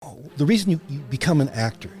the reason you become an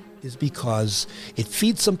actor is because it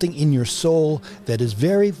feeds something in your soul that is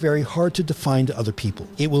very, very hard to define to other people.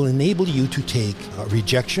 It will enable you to take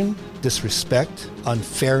rejection, disrespect,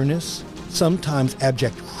 unfairness, sometimes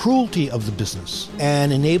abject cruelty of the business,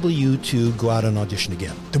 and enable you to go out and audition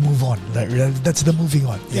again. To move on. That's the moving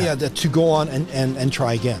on. Yeah, to go on and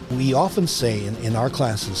try again. We often say in our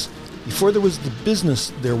classes, before there was the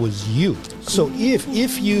business, there was you. So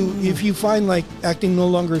if you find like acting no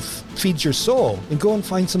longer feeds your soul, then go and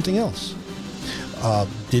find something else.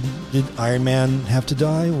 Did Iron Man have to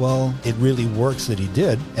die? Well, it really works that he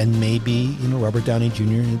did. And maybe, Robert Downey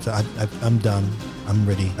Jr., I'm done. I'm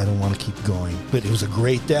ready. I don't want to keep going. But it was a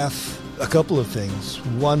great death. A couple of things.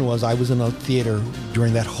 One was I was in a theater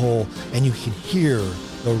during that whole, and you can hear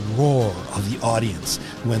the roar of the audience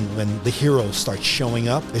when the heroes start showing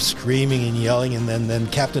up. They're screaming and yelling, and then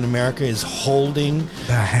Captain America is holding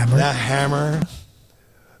the hammer.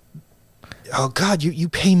 Oh God, you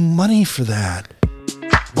pay money for that.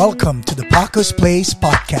 Welcome to the Paco's Place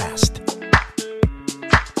podcast.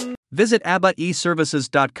 Visit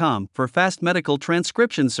ABBAeServices.com for fast medical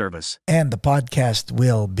transcription service. And the podcast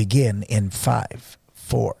will begin in 5,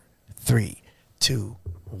 4, 3, 2,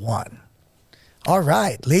 1. All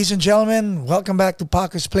right, ladies and gentlemen, welcome back to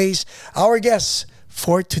Paco's Place. Our guest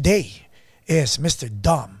for today is Mr.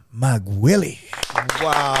 Dom Magwili.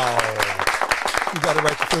 Wow. You got it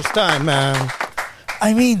right the first time, man.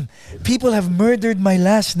 I mean, people have murdered my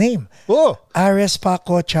last name. Oh. Ares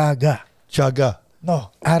Paco Chaga. Chaga.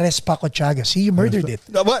 No, Ares Paco Chaga. See, you murdered it.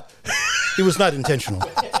 What? It was not intentional.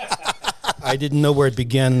 I didn't know where it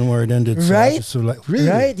began and where it ended. So right? Really?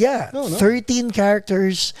 Right, yeah. No. 13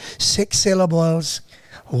 characters, 6 syllables,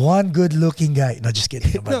 one good-looking guy. No, just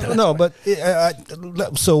kidding.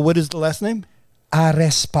 So what is the last name?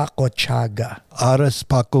 Ares Paco Chaga. Ares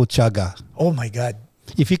Paco Chaga. Oh, my God.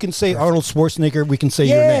 If you can say Arnold Schwarzenegger, we can say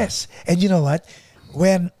your name. Yes. And you know what?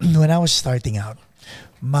 When I was starting out,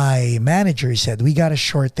 my manager said, we got to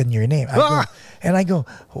shorten your name. I go,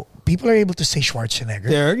 oh, people are able to say Schwarzenegger.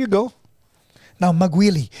 There you go. Now,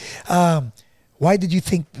 Magwili, why did you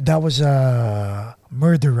think that was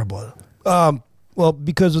murderable? Well,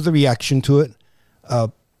 because of the reaction to it.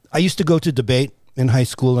 I used to go to debate in high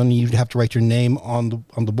school, and you'd have to write your name on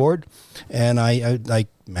the board. And I like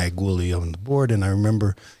Magwili on the board. And I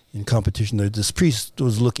remember in competition, this priest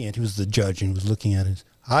was looking at, he was the judge, and he was looking at it.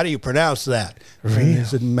 How do you pronounce that? Really? And he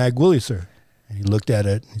said, Magwili, sir. And he looked at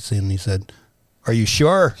it, and he said, are you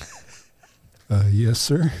sure? Yes,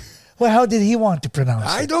 sir. Well, how did he want to pronounce it?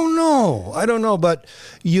 I don't know. But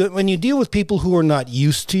when you deal with people who are not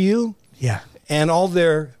used to you, yeah, and all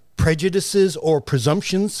their prejudices or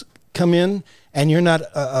presumptions come in, and you're not,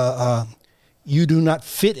 you do not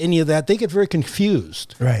fit any of that, they get very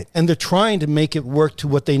confused. Right. And they're trying to make it work to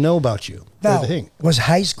what they know about you. Now, was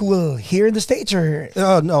high school here in the States or?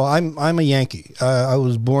 No, I'm a Yankee. I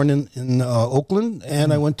was born in Oakland,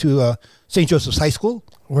 and I went to St. Joseph's High School.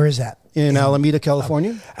 Where is that? In Alameda,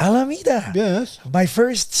 California. Alameda? Yes. My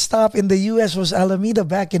first stop in the U.S. was Alameda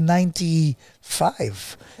back in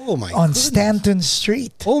 95. Oh, my On goodness. Stanton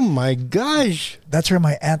Street. Oh, my gosh. That's where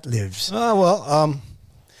my aunt lives.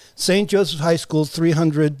 St. Joseph's High School,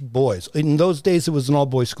 300 boys. In those days, it was an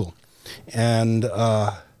all-boys school. And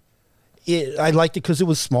I liked it because it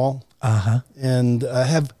was small. And I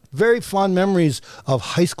have very fond memories of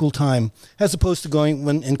high school time as opposed to going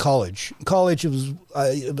when in college. In college,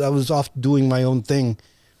 I was off doing my own thing.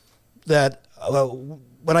 That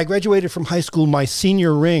when I graduated from high school, my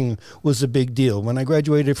senior ring was a big deal. When I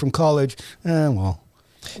graduated from college,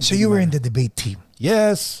 So you were in the debate team?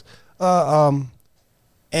 Yes.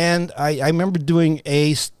 And I remember doing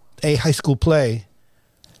a high school play,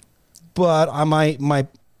 but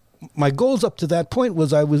my goals up to that point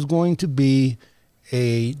was I was going to be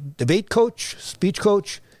a debate coach, speech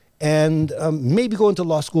coach, and maybe go into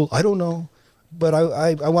law school. I don't know, but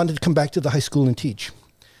I wanted to come back to the high school and teach.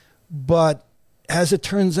 But as it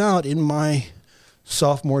turns out, in my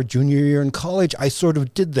sophomore, junior year in college, I sort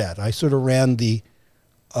of did that. I sort of ran the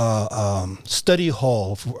study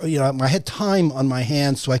hall. I had time on my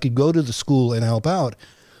hands so I could go to the school and help out,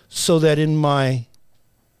 so that in my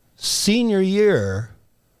senior year,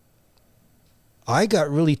 I got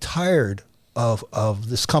really tired of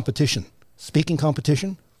this competition, speaking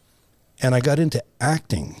competition, and I got into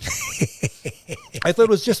acting. I thought it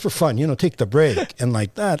was just for fun, take the break and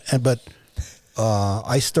like that. But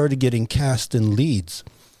I started getting cast in leads,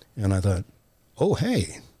 and I thought, oh,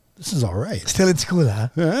 hey, this is all right. Still in school, huh?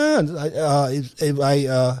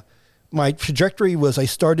 My trajectory was I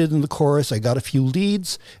started in the chorus, I got a few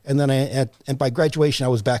leads, and then and by graduation, I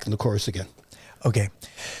was back in the chorus again. Okay.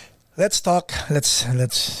 Let's talk.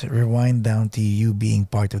 Let's rewind down to you being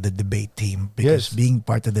part of the debate team, because Yes. being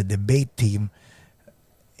part of the debate team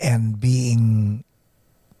and being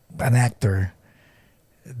an actor,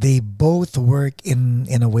 they both work in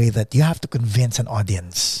a way that you have to convince an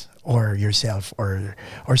audience or yourself or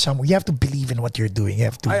someone. You have to believe in what you're doing. You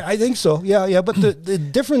have to. I think so. Yeah. But the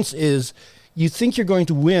difference is you think you're going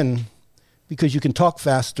to win because you can talk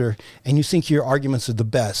faster and you think your arguments are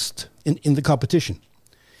the best in the competition.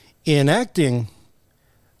 In acting,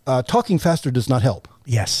 talking faster does not help.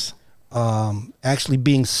 Yes. Actually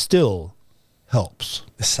being still helps.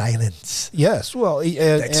 The silence. Yes. Well,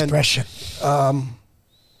 The expression.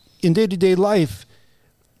 In day-to-day life,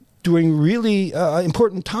 during really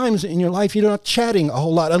important times in your life, you're not chatting a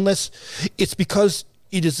whole lot unless it's because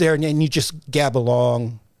it is there and you just gab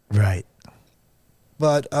along. Right.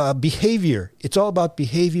 But behavior, it's all about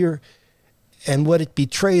behavior and what it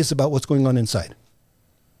betrays about what's going on inside.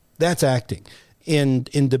 That's acting. In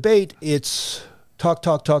debate, it's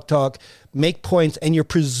talk, make points, and you're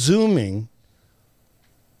presuming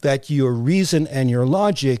that your reason and your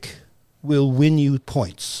logic will win you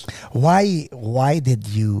points. Why did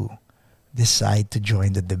you decide to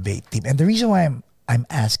join the debate team? And the reason why I'm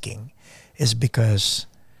asking is because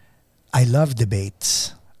I love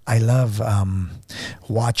debates. I love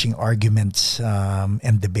watching arguments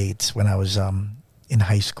and debates when I was in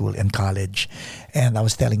high school and college. And I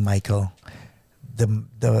was telling Michael,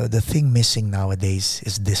 the thing missing nowadays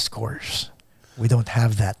is discourse. We don't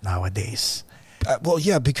have that nowadays. Well,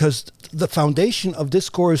 yeah, because the foundation of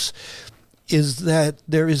discourse is that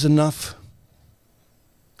there is enough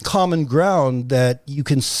common ground that you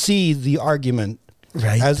can see the argument,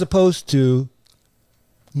 Right. as opposed to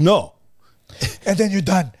no, And then you're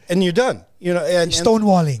done. and you're done. And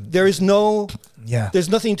Stonewalling. there is no, Yeah. there's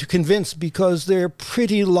nothing to convince because they're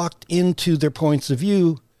pretty locked into their points of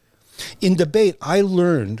view. In debate, I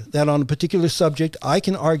learned that on a particular subject, I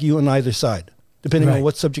can argue on either side, depending Right. on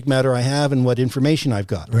what subject matter I have and what information I've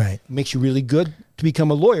got. Right. It makes you really good to become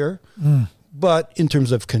a lawyer. But in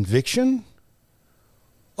terms of conviction,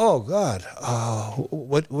 oh God,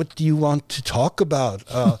 what do you want to talk about?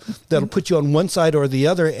 That'll put you on one side or the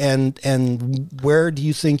other, and where do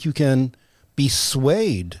you think you can be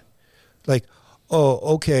swayed? Like, oh,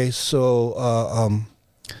 okay, so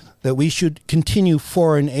that we should continue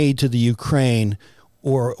foreign aid to the Ukraine,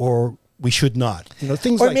 or we should not.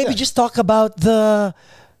 Things Or like maybe that. just talk about the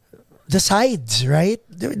sides, right?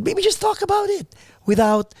 Maybe just talk about it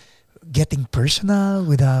without getting personal,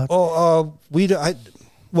 without.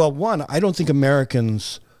 One, I don't think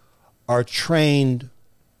Americans are trained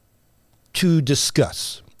to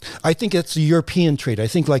discuss. I think it's a European trait. I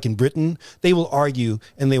think, like in Britain, they will argue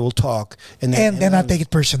and they will talk, and then not take it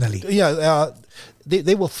personally. Yeah,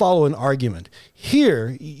 they will follow an argument.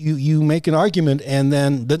 Here, you make an argument, and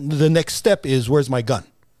then the next step is, where's my gun?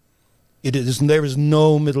 There is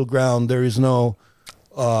no middle ground. There is no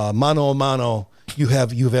mano a mano. You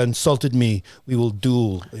have insulted me. We will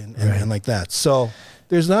duel and like that. So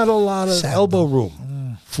there's not a lot of elbow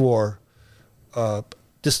room for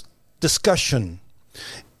discussion.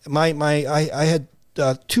 I had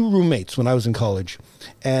two roommates when I was in college,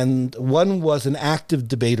 and one was an active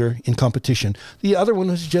debater in competition. The other one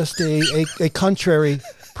was just a contrary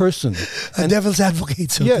person. A devil's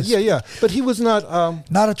advocate. So Yeah. But he was not.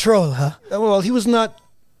 Not a troll, huh? Well, he was not.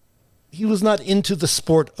 He was not into the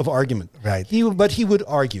sport of argument. Right. But he would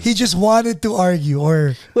argue. He just wanted to argue,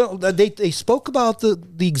 or Well, they spoke about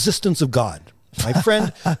the existence of God. My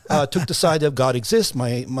friend took the side of God exists.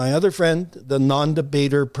 My other friend, the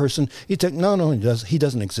non-debater person, he took no, he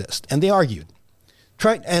doesn't exist, and they argued.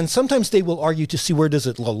 And sometimes they will argue to see where does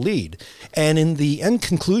it lead. And in the end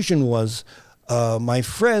conclusion was, my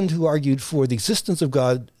friend who argued for the existence of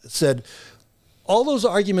God said, all those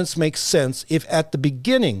arguments make sense if at the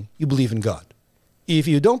beginning you believe in God. If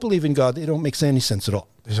you don't believe in God, they don't make any sense at all.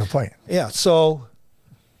 there's no point. Yeah. So,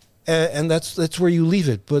 and that's where you leave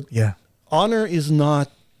it. But Yeah. honor is not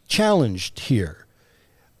challenged here.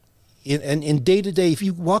 In day to day, if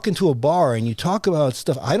you walk into a bar and you talk about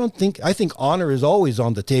stuff, I think honor is always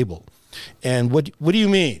on the table. And what do you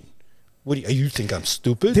mean? You think I'm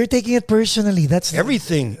stupid? They're taking it personally. That's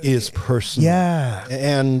Everything is personal. Yeah.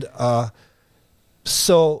 And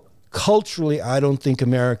so culturally, I don't think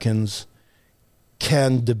Americans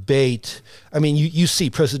can debate. I mean, you see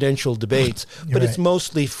presidential debates, but it's right.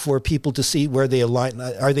 mostly for people to see where they align.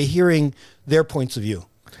 Are they hearing their points of view?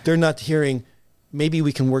 They're not hearing, maybe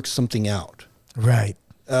we can work something out. Right.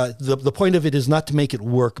 The point of it is not to make it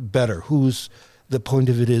work better. The point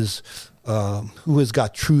of it is who has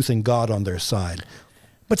got truth and God on their side.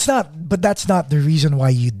 But that's not the reason why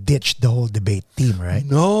you ditched the whole debate team, right?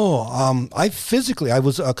 No, I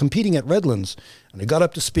was competing at Redlands, and I got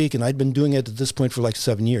up to speak, and I'd been doing it at this point for like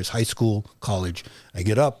 7 years, high school, college. I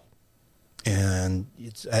get up, and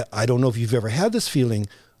I don't know if you've ever had this feeling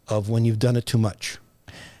of when you've done it too much.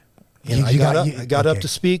 And I got up to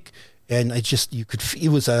speak, and you could feel it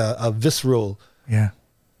was a visceral. Yeah.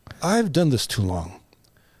 I've done this too long.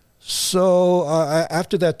 So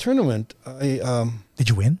after that tournament, did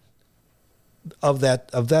you win? Of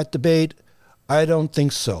that debate, I don't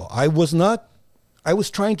think so. I was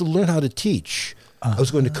trying to learn how to teach. I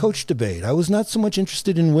was going to coach debate. I was not so much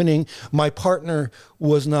interested in winning. My partner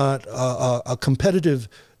was not a competitive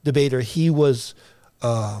debater. He was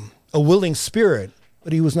a willing spirit,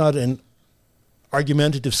 but he was not an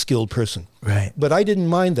argumentative, skilled person. Right. But I didn't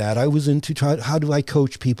mind that. I was into how do I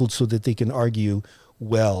coach people so that they can argue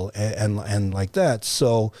well and like that.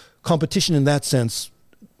 So competition in that sense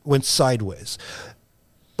went sideways.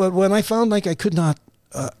 But when I found like I could not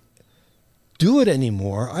do it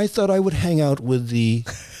anymore, I thought I would hang out with the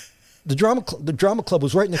drama club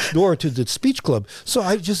was right next door to the speech club. So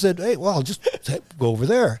I just said, hey, well, I'll just go over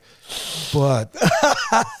there. But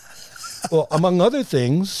well, among other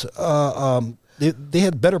things, they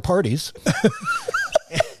had better parties.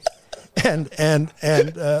 and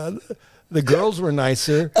the girls were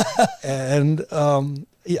nicer, and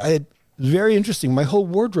very interesting. My whole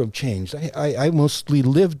wardrobe changed. I mostly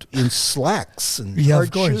lived in slacks and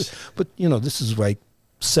hard shoes. But this is like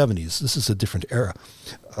 70s. This is a different era.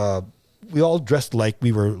 We all dressed like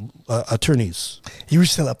we were attorneys. You were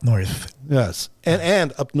still up north. Yes,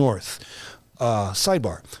 and up north.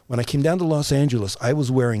 Sidebar: when I came down to Los Angeles, I was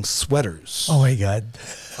wearing sweaters. Oh my God!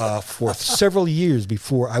 For several years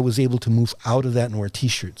before I was able to move out of that and wear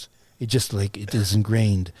T-shirts. It is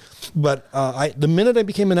ingrained. But the minute I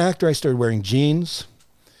became an actor, I started wearing jeans,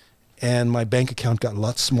 and my bank account got a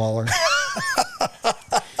lot smaller.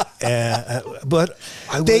 But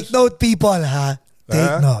take note, people, huh?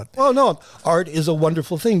 Take note. Well, no, art is a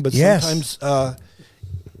wonderful thing, but sometimes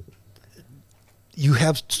you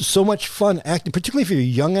have so much fun acting, particularly if you're a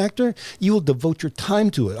young actor, you will devote your time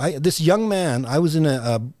to it. This young man, I was in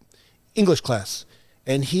a English class,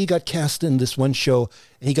 and he got cast in this one show,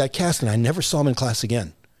 and he got cast, and I never saw him in class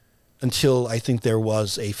again until I think there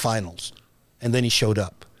was a finals, and then he showed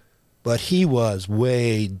up. But he was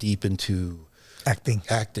way deep into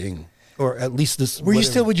acting, or at least this. Were you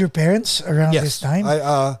still with your parents around Yes, this time?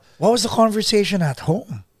 I, what was the conversation at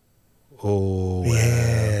home? Oh,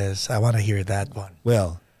 yes, I want to hear that one.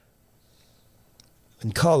 Well,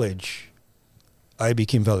 in college, I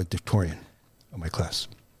became valedictorian of my class.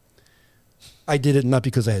 I did it not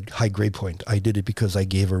because I had high grade point. I did it because I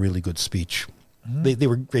gave a really good speech. Mm. They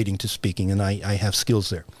were grading to speaking, and I have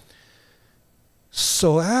skills there.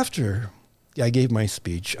 So after I gave my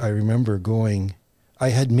speech, I remember I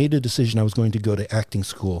had made a decision I was going to go to acting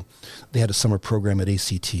school. They had a summer program at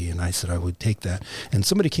ACT, and I said I would take that. And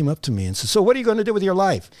somebody came up to me and said, so what are you going to do with your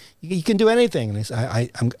life? You can do anything. And I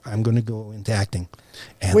said, I'm going to go into acting.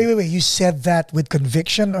 And wait. You said that with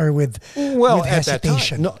conviction or with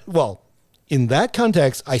hesitation? That time, no, in that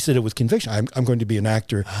context, I said it was conviction. I'm going to be an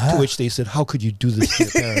actor, to which they said, how could you do this to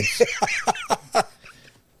your parents?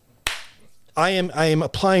 I am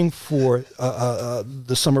applying for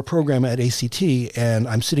the summer program at ACT, and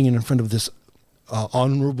I'm sitting in front of this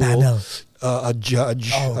honorable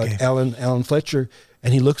judge, Alan Fletcher,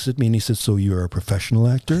 and he looks at me and he says, so you're a professional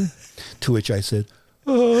actor? To which I said,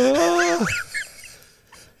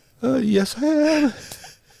 yes, I am.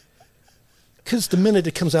 Because the minute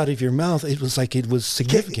it comes out of your mouth, it was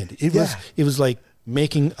significant. It was like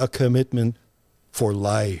making a commitment for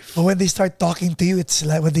life. But when they start talking to you, it's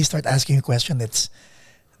like when they start asking you a question, it's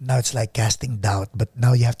like casting doubt. But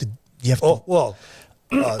now you have to.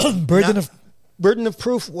 Burden of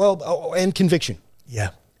proof. And conviction.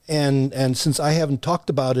 Yeah. And since I haven't talked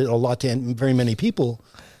about it a lot to very many people,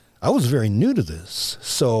 I was very new to this.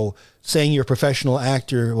 So saying you're a professional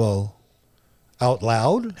actor, out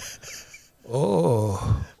loud.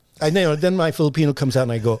 I know. Then my Filipino comes out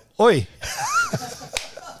and I go, "Oi."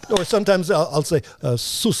 Or sometimes I'll say,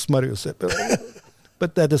 "Sus Mario,"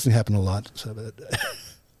 but that doesn't happen a lot. So,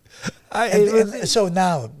 so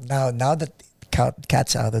now that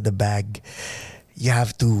cat's out of the bag, you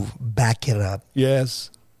have to back it up.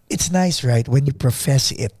 Yes, it's nice, right, when you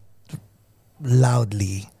profess it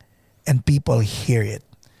loudly, and people hear it.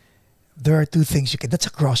 There are two things you can. That's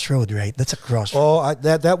a crossroad, right? That's a crossroad.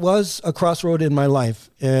 That was a crossroad in my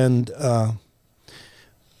life, and I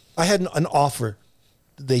had an offer.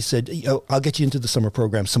 They said, I'll get you into the summer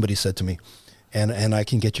program, somebody said to me, and I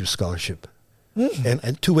can get you a scholarship.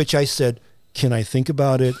 And to which I said, can I think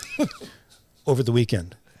about it over the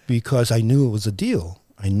weekend? Because I knew it was a deal.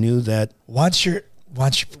 I knew that Once it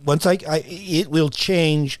will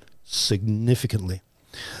change significantly.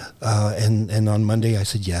 And on Monday I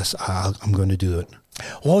said, yes, I'm going to do it.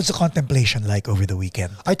 what was the contemplation like over the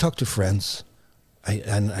weekend? I talked to friends.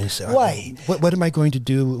 I said, Why? What am I going to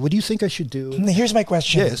do? What do you think I should do? Here's my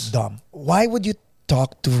question, Yes. Dom. Why would you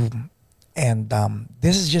talk to, and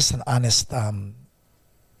this is just an honest,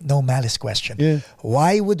 no malice question. Yeah.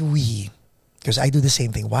 Why would we, because I do the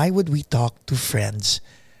same thing, why would we talk to friends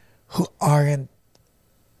who aren't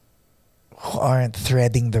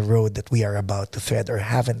threading the road that we are about to thread, or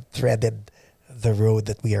haven't threaded the road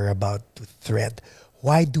that we are about to thread?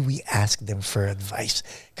 Why do we ask them for advice?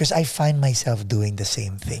 Because I find myself doing the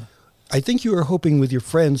same thing. I think you are hoping with your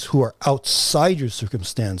friends who are outside your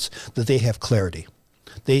circumstance that they have clarity.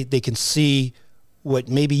 They can see what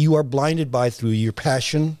maybe you are blinded by through your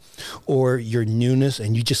passion or your newness,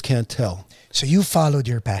 and you just can't tell. So you followed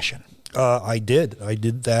your passion. I did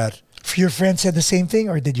that. Your friends said the same thing,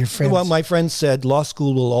 or did your friends? Well, my friend said law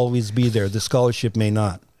school will always be there. The scholarship may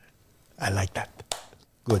not. I like that.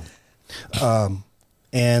 Good.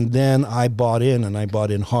 And then I bought in, and I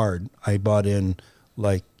bought in hard. I bought in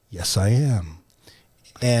like, yes, I am.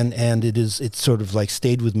 And it's sort of like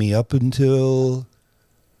stayed with me up until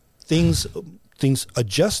things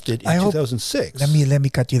adjusted in 2006. Let me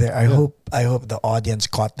cut you there. I hope the audience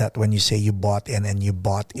caught that when you say you bought in, and you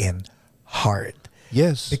bought in hard.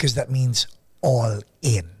 Yes. Because that means all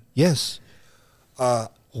in. Yes. Go.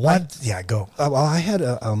 Well, I had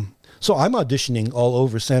so I'm auditioning all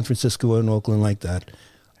over San Francisco and Oakland like that.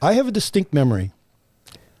 I have a distinct memory.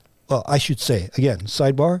 Well, I should say, again,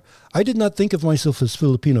 sidebar, I did not think of myself as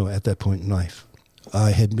Filipino at that point in life. I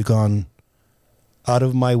had gone out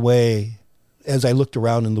of my way. As I looked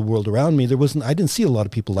around in the world around me, I didn't see a lot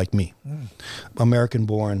of people like me. American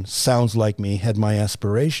born, sounds like me, had my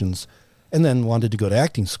aspirations, and then wanted to go to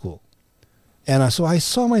acting school. And so I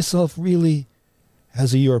saw myself really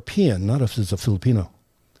as a European, not as a Filipino.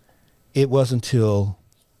 It wasn't until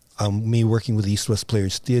me working with East West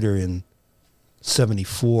Players Theater in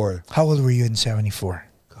 74. How old were you in 74?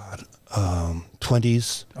 God,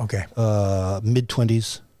 20s. Okay.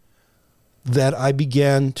 Mid-20s. That I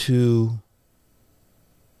began to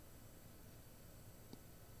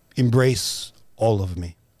embrace all of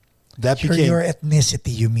me. That became your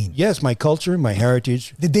ethnicity, you mean? Yes, my culture, my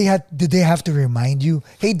heritage. Did they have to remind you,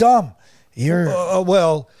 hey Dom, you're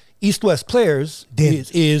well, East West Players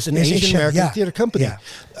is an Asian American theater company. Yeah.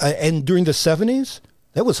 And during the 70s,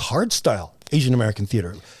 that was hard style Asian American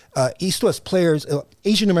theater. East West Players,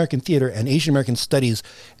 Asian American theater and Asian American studies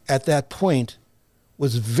at that point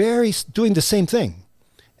was doing the same thing.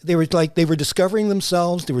 They were discovering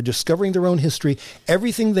themselves. They were discovering their own history.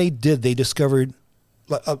 Everything they did, they discovered.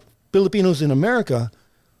 Filipinos in America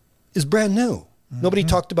is brand new. Mm-hmm. Nobody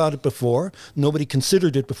talked about it before. Nobody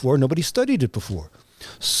considered it before. Nobody studied it before.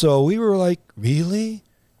 So we were like, really?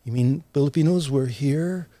 You mean Filipinos were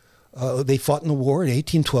here? They fought in the war in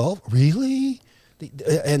 1812? Really?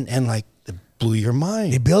 And like, it blew your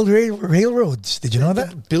mind. They built railroads. Did you know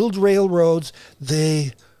that? Build railroads.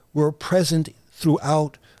 They were present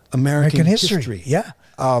throughout American history. Yeah.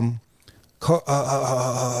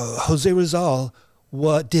 Jose Rizal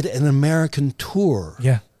did an American tour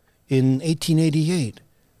in 1888.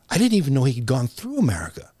 I didn't even know he'd gone through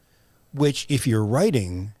America, which, if you're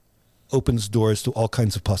writing, opens doors to all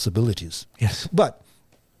kinds of possibilities. Yes. But,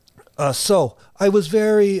 so I was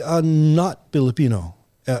very not Filipino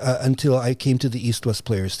until I came to the East West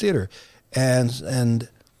Players Theater. And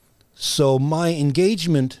so my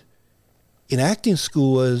engagement in acting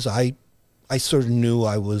school was I sort of knew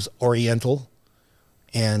I was Oriental.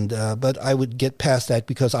 But I would get past that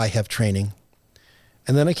because I have training.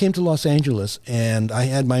 And then I came to Los Angeles, and I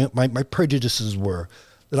had my prejudices were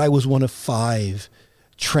that I was one of 5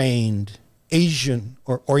 trained Asian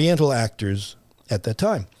or Oriental actors at that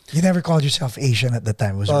time. You never called yourself Asian at the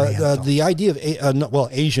time, was Oriental? The idea of,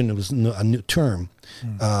 Asian was a new term.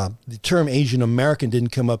 The term Asian American didn't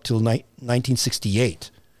come up till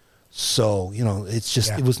 1968. So, it's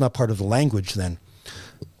just, it was not part of the language then.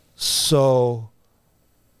 So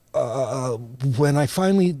when I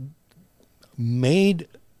finally made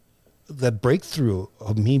that breakthrough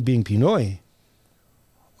of me being Pinoy,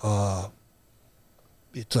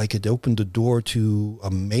 it's like it opened the door to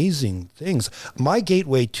amazing things. My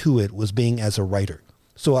gateway to it was being as a writer.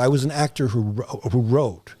 So I was an actor who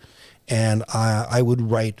wrote, and I would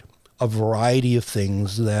write a variety of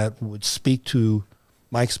things that would speak to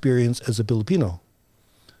my experience as a Filipino.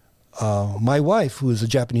 My wife, who is a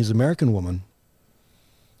Japanese American woman,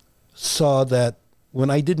 saw that when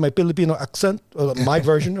I did my Filipino accent, my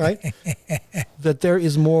version, right, that there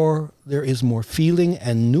is more feeling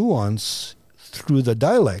and nuance through the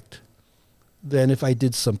dialect than if I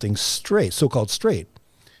did something straight, so-called straight.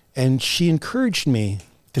 And she encouraged me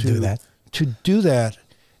To do that.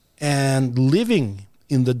 And living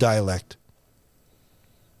in the dialect.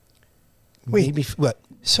 Wait. Maybe, what?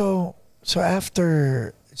 So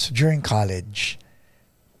during college,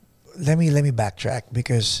 let me backtrack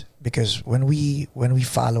because when we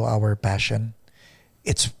follow our passion,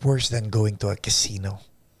 it's worse than going to a casino.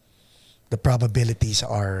 The probabilities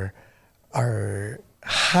are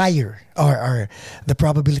higher, or the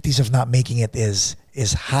probabilities of not making it is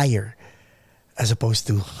higher, as opposed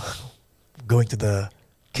to going to the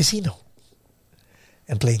casino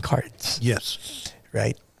and playing cards. Yes.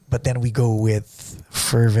 Right? But then we go with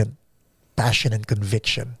fervent passion and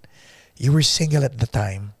conviction. You were single at the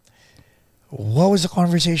time. What was the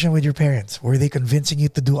conversation with your parents? Were they convincing you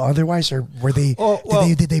to do otherwise, or were they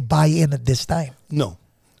did they buy in at this time? No.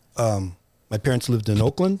 My parents lived in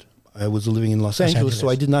Oakland. I was living in Los Angeles, so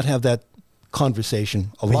I did not have that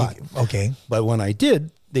conversation a lot. Okay. But when I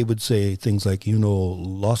did, they would say things like,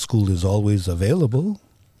 law school is always available.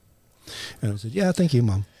 And I said, yeah, thank you,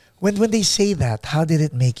 Mom. When they say that, how did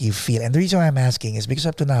it make you feel? And the reason why I'm asking is because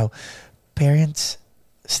up to now,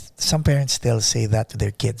 some parents still say that to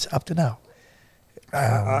their kids up to now.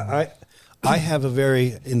 I have a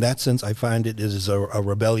very, in that sense, I find it is a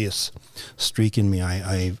rebellious streak in me.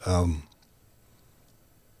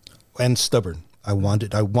 And stubborn. I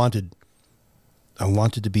wanted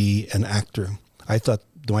to be an actor. I thought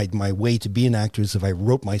my way to be an actor is if I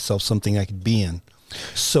wrote myself something I could be in.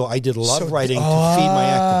 So I did a lot of writing to feed my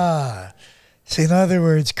acting. So in other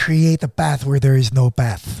words, create a path where there is no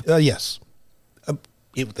path. Yes.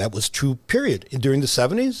 That was true, period. During the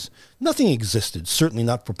 70s, nothing existed. Certainly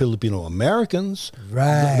not for Filipino Americans.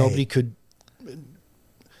 Right. Nobody could...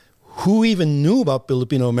 Who even knew about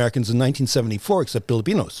Filipino Americans in 1974 except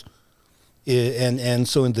Filipinos? And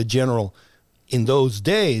so in those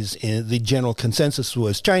days, the general consensus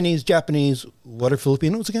was Chinese, Japanese. What are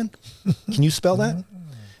Filipinos again? Can you spell that?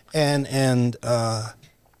 And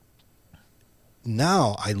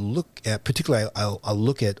now I look at, particularly I'll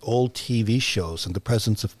look at old TV shows and the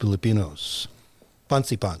presence of Filipinos.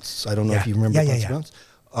 Pansi Pants. I don't know if you remember Pansi Pants.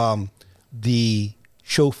 The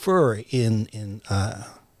chauffeur in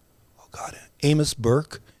Amos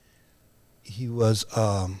Burke. He was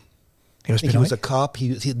he was a cop.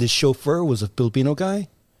 The chauffeur was a Filipino guy.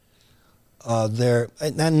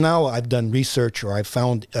 And now I've done research, or I've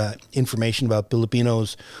found information about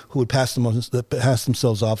Filipinos who would pass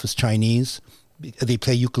themselves off as Chinese. They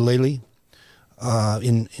play ukulele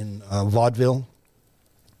in vaudeville.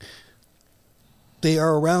 They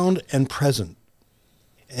are around and present,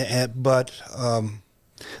 but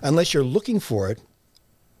unless you're looking for it,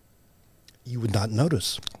 you would not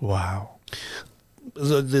notice. Wow.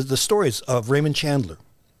 The stories of Raymond Chandler,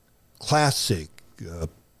 classic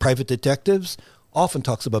private detectives, often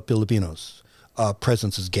talks about Filipinos.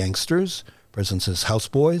 Presence as gangsters, presence as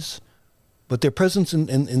houseboys, but their presence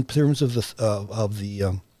in terms of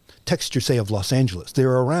the texture, say, of Los Angeles.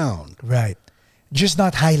 They're around. Right. Just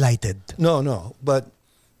not highlighted. No. But,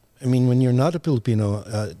 I mean, when you're not a Filipino,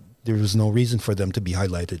 there is no reason for them to be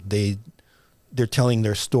highlighted. They're telling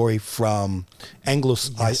their story from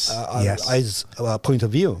Anglo's eyes point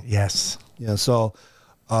of view. Yes. Yeah. So,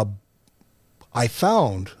 I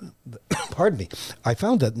found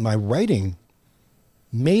that my writing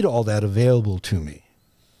made all that available to me.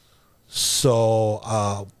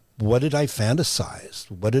 So, what did I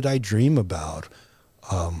fantasize? What did I dream about?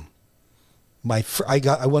 I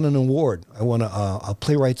won an award. I won a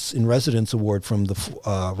Playwrights in Residence award from the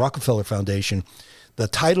Rockefeller Foundation. The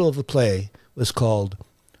title of the play was called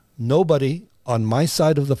 "Nobody on My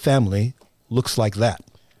Side of the Family Looks Like That."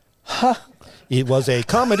 Huh. It was a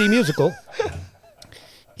comedy musical.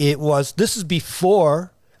 This is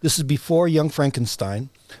before Young Frankenstein,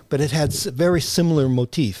 but it had very similar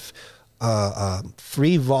motif.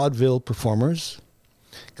 3 vaudeville performers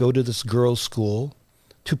go to this girls' school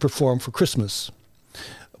to perform for Christmas.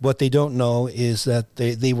 What they don't know is that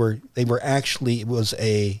they were actually, it was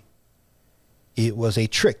a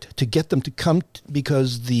trick to get them to come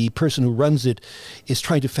because the person who runs it is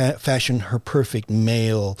trying to fashion her perfect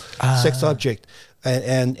male sex object,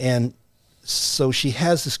 and so she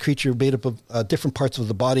has this creature made up of different parts of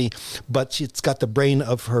the body, but it's got the brain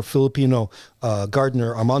of her Filipino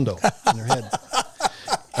gardener Armando in her head.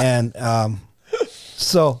 And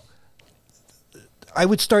so I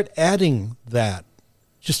would start adding that,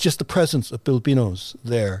 just the presence of Filipinos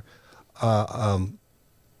there.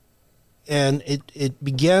 and it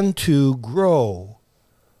began to grow,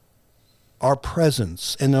 our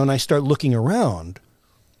presence. And when I start looking around,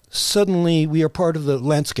 suddenly we are part of the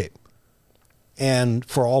landscape. And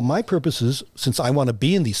for all my purposes, since I want to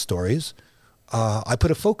be in these stories, I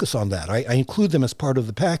put a focus on that. I include them as part of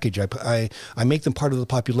the package. I make them part of the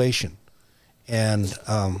population. And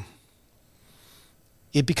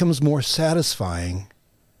it becomes more satisfying,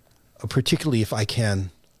 particularly if I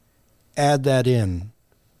can add that in,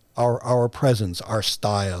 our presence, our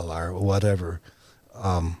style, our whatever.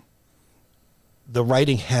 The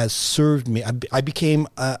writing has served me. I became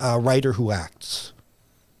a writer who acts.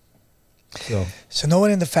 So no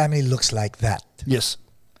one in the family looks like that. Yes.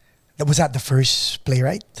 Was that the first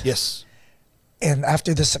playwright? Yes. And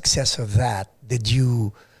after the success of that, did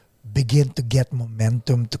you begin to get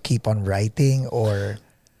momentum to keep on writing, or?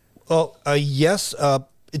 Well, yes.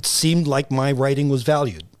 It seemed like my writing was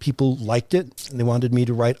valued. People liked it, and they wanted me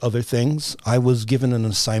to write other things. I was given an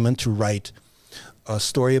assignment to write a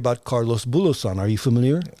story about Carlos Bulosan. Are you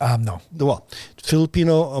familiar? No. Well,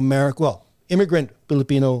 immigrant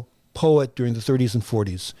Filipino poet during the 30s and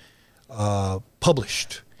 40s,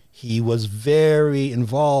 published. He was very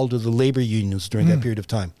involved with the labor unions during that period of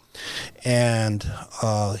time. And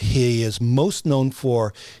he is most known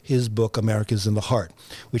for his book, America's in the Heart,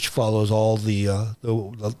 which follows all the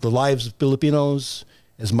lives of Filipinos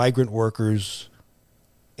as migrant workers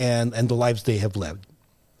and the lives they have led.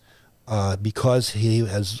 Because he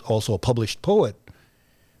is also a published poet,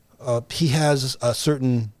 he has a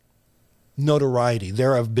certain notoriety.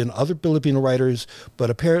 There have been other Filipino writers,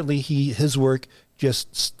 but apparently his work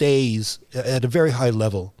just stays at a very high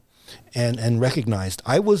level and recognized.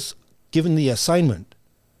 I was given the assignment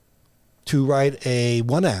to write a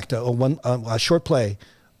short play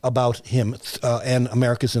about him and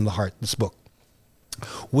America's in the Heart, this book,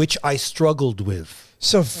 which I struggled with.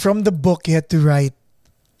 So from the book, you had to write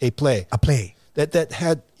a play that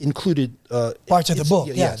had included parts of the book.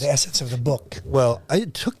 Yes. The essence of the book. Well,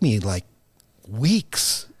 it took me like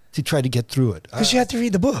weeks to try to get through it Because you had to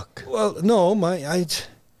read the book. Well, no,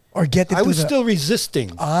 or get it. I was still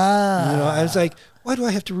resisting. I was like, why do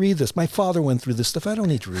I have to read this? My father went through this stuff. I don't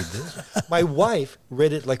need to read this. My wife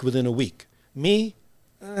read it like within a week. Me,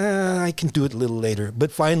 I can do it a little later.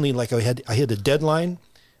 But finally, like I had a deadline,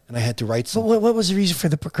 and I had to write something. But what was the reason for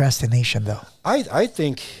the procrastination, though? I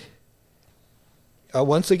think,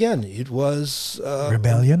 once again, it was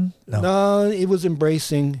rebellion. No, it was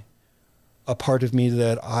embracing a part of me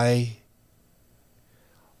that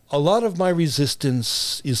a lot of my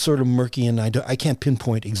resistance is sort of murky, and I can't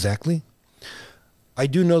pinpoint exactly. I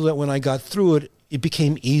do know that when I got through it, it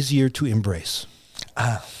became easier to embrace.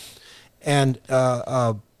 And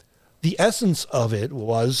the essence of it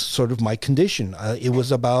was sort of my condition. It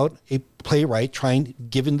was about a playwright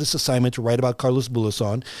given this assignment to write about Carlos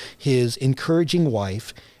Bulosan, his encouraging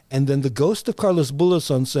wife, and then the ghost of Carlos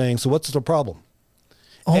Bulosan saying, "So what's the problem?"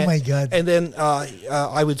 My God. And then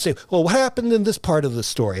I would say, well, what happened in this part of the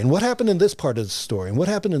story? And what happened in this part of the story? And what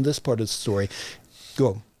happened in this part of the story?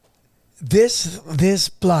 Go. This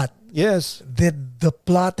plot. Yes. Did the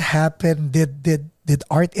plot happen? Did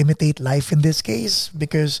art imitate life in this case?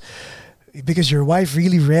 Because your wife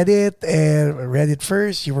really read it and read it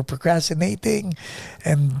first. You were procrastinating.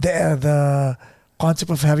 And the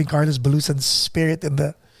concept of having Carlos Bulosan's spirit in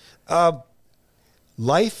the...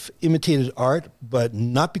 Life imitated art, but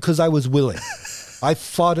not because I was willing. I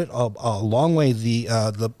fought it a long way.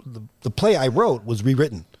 The play I wrote was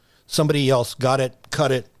rewritten. Somebody else got it,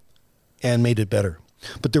 cut it, and made it better.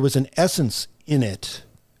 But there was an essence in it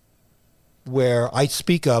where I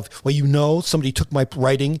speak of, somebody took my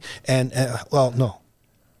writing and, no.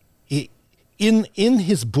 In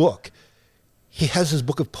his book, he has his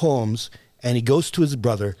book of poems, and he goes to his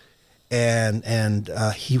brother, and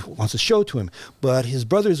he wants to show it to him. But his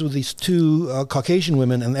brother's with these two Caucasian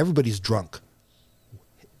women, and everybody's drunk,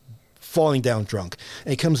 falling down drunk.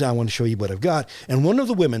 And he comes down, I want to show you what I've got. And one of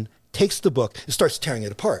the women takes the book and starts tearing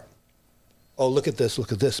it apart. Oh, look at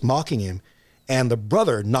this, mocking him. And the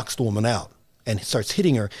brother knocks the woman out and starts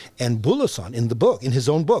hitting her. And Bulosan, in his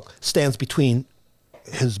own book, stands between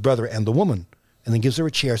his brother and the woman, and then gives her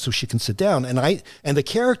a chair so she can sit down. And the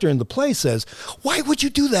character in the play says, "Why would you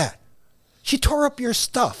do that? She tore up your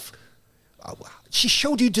stuff. She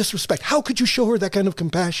showed you disrespect. How could you show her that kind of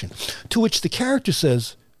compassion?" To which the character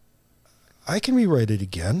says, "I can rewrite it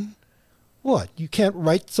again." "What? You can't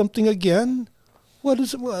write something again? What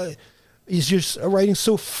is it? Is your writing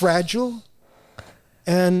so fragile?"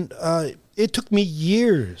 And it took me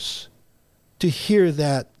years to hear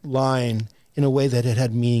that line in a way that it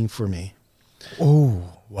had meaning for me. Oh,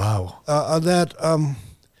 wow.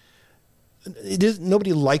 it is,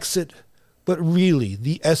 nobody likes it, but really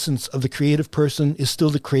the essence of the creative person is still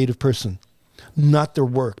the creative person, not their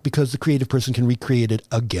work, because the creative person can recreate it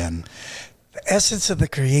again. The essence of the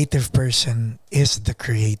creative person is the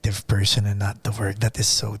creative person and not the work. That is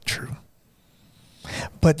so true.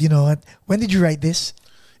 But you know what? When did you write this?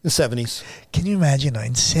 In the 70s. Can you imagine?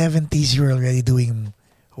 In 70s, you're already doing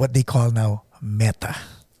what they call now meta.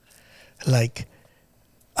 Like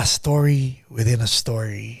a story within a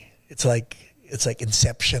story. It's like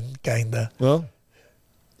Inception, kinda. Well,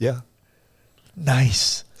 yeah.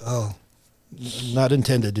 Nice. Oh, not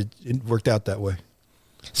intended. It worked out that way.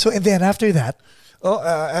 So and then after that,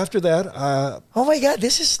 after that, oh my God,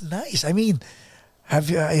 this is nice. I mean,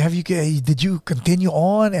 did you continue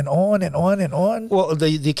on and on and on and on? well,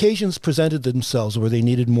 the occasions presented themselves where they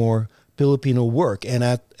needed more Filipino work, and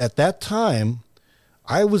at that time,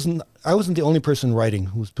 I wasn't the only person writing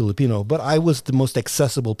who was Filipino, but I was the most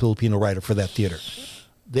accessible Filipino writer for that theater.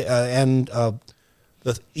 The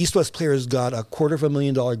East West Players got a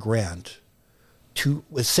 $250,000 grant to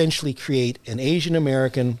essentially create an Asian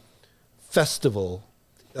American festival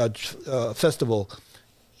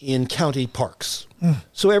in county parks.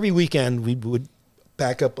 So every weekend we would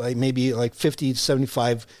back up maybe like 50 to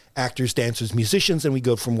 75 actors, dancers, musicians, and we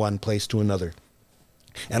go from one place to another.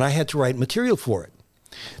 And I had to write material for it,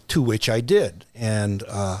 to which I did. And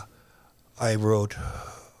I wrote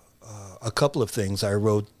a couple of things. I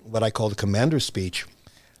wrote what I call the commander's speech,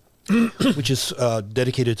 which is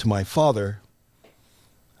dedicated to my father.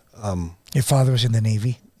 Your father was in the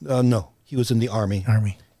Navy? No, he was in the Army.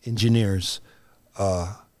 Engineers.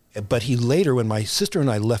 But he later, when my sister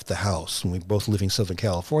and I left the house, and we both live in Southern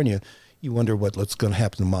California, you wonder what's going to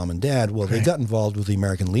happen to mom and dad. Well, they got involved with the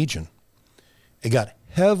American Legion. They got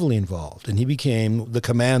heavily involved, and he became the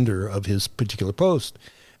commander of his particular post.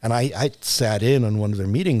 And I sat in on one of their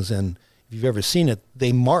meetings, and if you've ever seen it,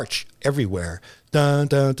 they march everywhere. Dun,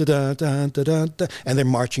 dun, dun, dun, dun, dun, dun, dun, and they're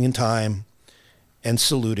marching in time and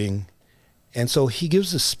saluting. And so he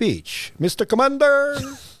gives a speech. Mr. Commander,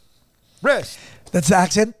 rest. That's the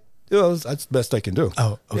accent? That's the best I can do.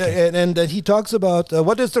 Oh, okay. Yeah, and he talks about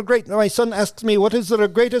my son asks me, what is the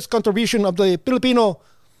greatest contribution of the Filipino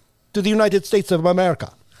to the United States of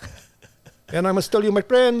America? And I must tell you, my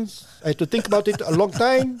friends, I had to think about it a long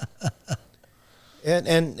time.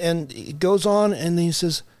 And it goes on, and he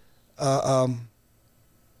says,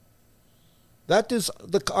 that is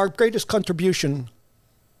our greatest contribution.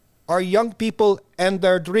 Our young people and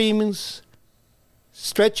their dreams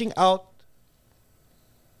stretching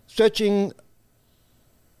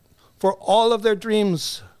for all of their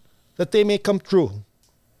dreams that they may come true.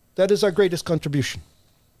 That is our greatest contribution.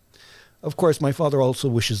 Of course, my father also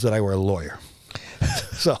wishes that I were a lawyer.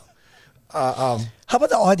 So, how about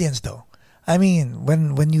the audience, though? I mean,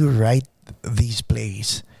 when you write these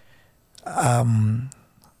plays,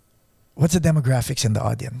 what's the demographics in the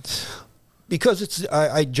audience? Because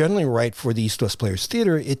I generally write for the East West Players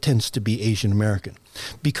Theater, it tends to be Asian American.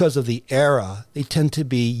 Because of the era, they tend to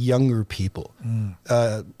be younger people.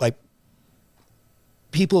 Like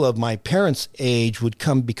people of my parents' age would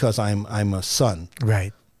come because I'm a son.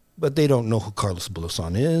 Right. But they don't know who Carlos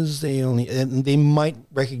Bulasan is. And they might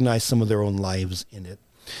recognize some of their own lives in it,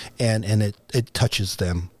 and it touches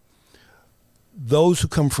them. Those who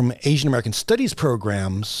come from Asian American studies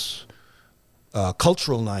programs,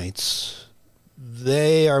 cultural nights,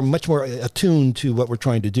 they are much more attuned to what we're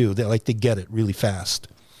trying to do. They get it really fast,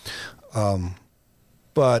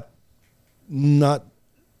 but not.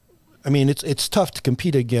 I mean, it's tough to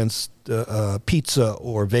compete against pizza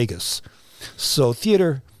or Vegas. So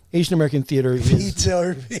Asian American theater, pizza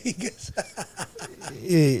or Vegas.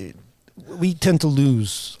 We tend to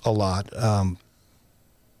lose a lot.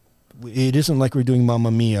 It isn't like we're doing Mamma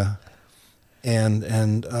Mia,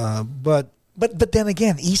 But then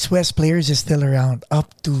again, East West Players is still around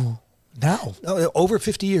up to now. Over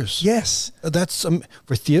 50 years. Yes, that's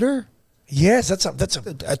for theater. Yes, that's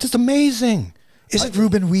just amazing. Isn't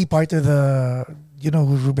Ruben Wee part of the? You know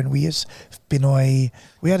who Ruben Wee is? Pinoy.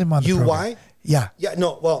 We had him on the program. UY? Yeah. Yeah.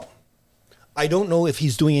 No. Well, I don't know if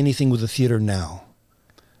he's doing anything with the theater now.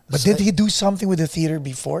 But did he do something with the theater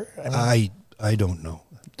before? I don't know.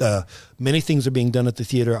 Many things are being done at the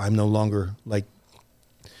theater. I'm no longer like.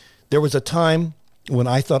 There was a time when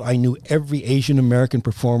I thought I knew every Asian American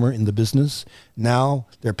performer in the business. Now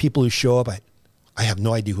there are people who show up. I have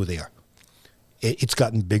no idea who they are. It's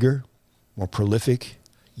gotten bigger, more prolific.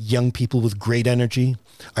 young people with great energy,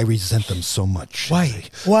 I resent them so much. Why?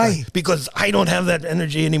 Why? Because I don't have that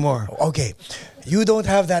energy anymore. Okay. You don't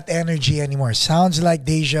have that energy anymore. Sounds like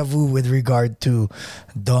deja vu with regard to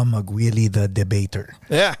Dom Magwili, the debater.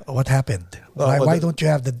 Yeah. What happened? Why don't you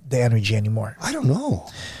have the energy anymore? I don't know.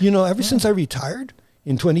 Ever since I retired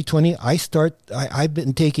in 2020, I've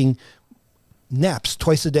been taking naps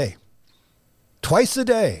twice a day. Twice a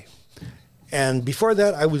day. And before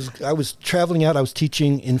that, I was traveling out. I was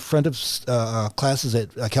teaching in front of classes at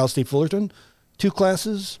Cal State Fullerton. 2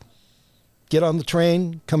 classes, get on the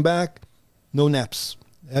train, come back, no naps.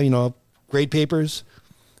 Grade papers,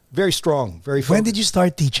 very strong, very focused. When did you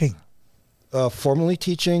start teaching? Formally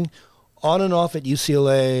teaching, on and off at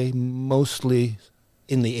UCLA, mostly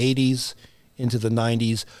in the 80s into the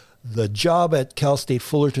 90s. The job at Cal State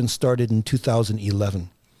Fullerton started in 2011.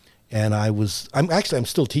 And I'm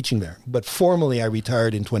still teaching there, but formally I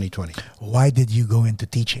retired in 2020. Why did you go into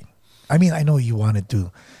teaching? I mean, I know you wanted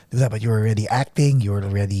to do that, but you were already acting, you were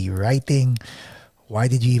already writing. Why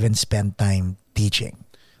did you even spend time teaching?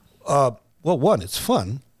 Well, one, it's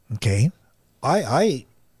fun. Okay. I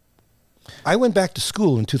went back to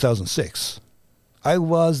school in 2006. I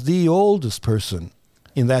was the oldest person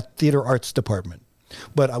in that theater arts department.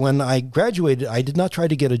 But when I graduated, I did not try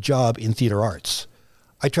to get a job in theater arts.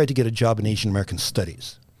 I tried to get a job in Asian American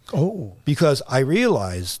Studies. Oh. Because I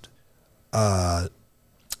realized I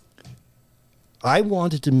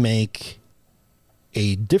wanted to make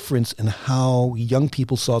a difference in how young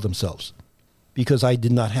people saw themselves, because I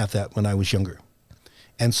did not have that when I was younger.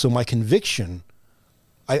 And so my conviction,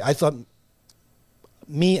 I thought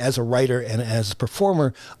me as a writer and as a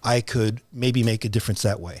performer, I could maybe make a difference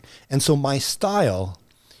that way. And so my style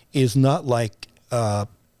is not like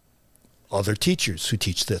other teachers who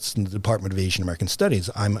teach this in the Department of Asian American Studies.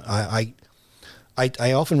 I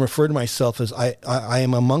often refer to myself as I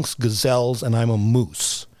am amongst gazelles and I'm a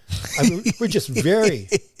moose. We're just very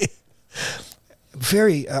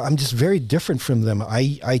I'm just very different from them.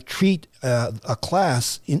 I treat a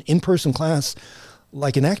class, in-person class,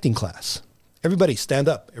 like an acting class. Everybody stand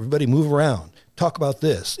up, everybody move around, talk about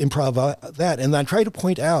this, improv that, and I try to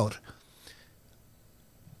point out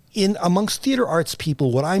amongst theater arts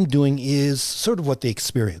people, what I'm doing is sort of what they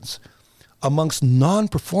experience. Amongst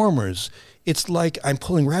non-performers, it's like I'm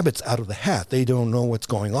pulling rabbits out of the hat. They don't know what's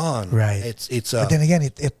going on. Right. It's. But then again,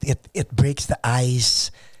 it breaks the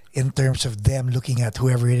ice in terms of them looking at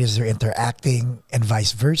whoever it is they're interacting, and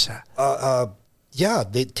vice versa. Yeah,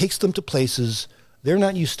 it takes them to places they're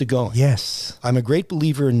not used to going. Yes. I'm a great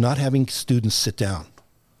believer in not having students sit down.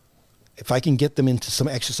 If I can get them into some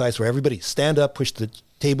exercise where everybody stand up, push the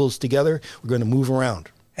tables together, we're going to move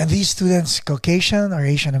around. And these students, Caucasian or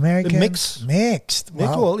Asian American? Mixed.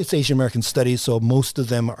 Wow. Well, it's Asian American Studies, so most of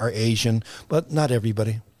them are Asian, but not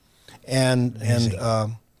everybody. And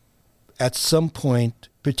at some point,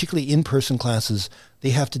 particularly in-person classes,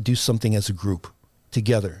 they have to do something as a group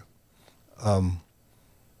together.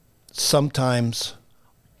 Sometimes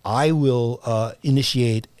I will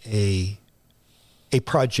initiate a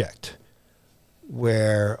project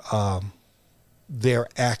where they're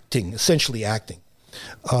essentially acting.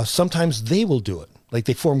 Sometimes they will do it. Like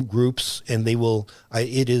they form groups and they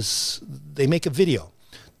make a video.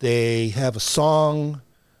 They have a song.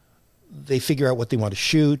 They figure out what they want to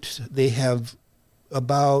shoot. They have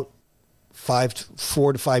about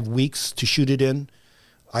 4 to 5 weeks to shoot it in.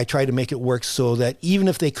 I try to make it work so that even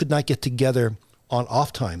if they could not get together on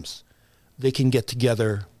off times, they can get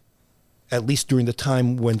together at least during the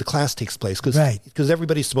time when the class takes place. Because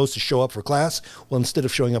everybody's supposed to show up for class. Well, instead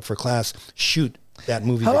of showing up for class, shoot that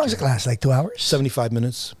movie. How long is the class? Like 2 hours? 75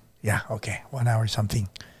 minutes. Yeah, okay. 1 hour something.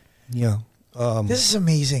 Yeah. This is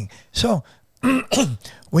amazing. So,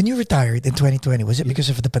 when you retired in 2020, was it because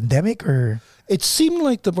of the pandemic or? It seemed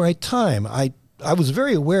like the right time. I was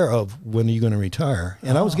very aware of when are you going to retire,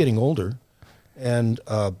 and I was getting older, and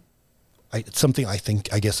it's something I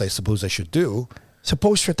suppose I should do. So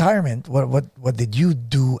post-retirement, what did you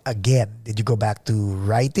do again? Did you go back to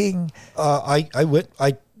writing?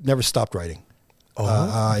 I never stopped writing.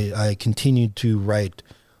 I continued to write.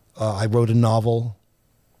 I wrote a novel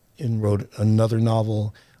and wrote another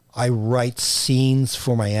novel. I write scenes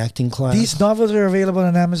for my acting class. These novels are available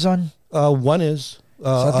on Amazon? One is.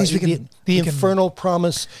 So at least the Infernal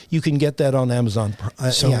Promise, you can get that on Amazon.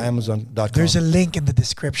 Amazon.com. There's a link in the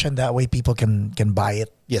description. That way people can buy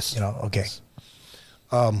it. Yes. Okay.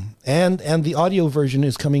 And the audio version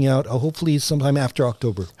is coming out hopefully sometime after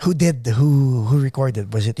October. Who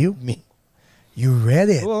recorded? Was it you? Me. You read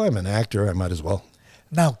it? Well, I'm an actor. I might as well.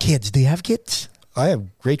 Now, kids. Do you have kids? I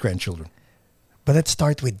have great-grandchildren. But let's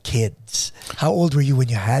start with kids. How old were you when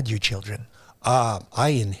you had your children? I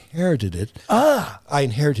inherited it. I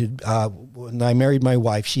inherited when I married my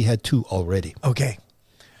wife. She had 2 already, Okay.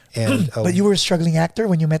 and But you were a struggling actor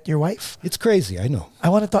when you met your wife? it's crazy. I know. I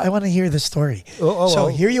want to hear the story. So Oh.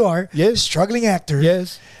 here you are, Yes. struggling actor.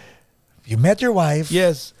 Yes, You met your wife.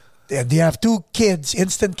 yes, And you have 2 kids,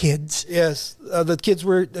 instant kids. yes. The kids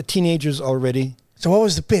were teenagers already. So what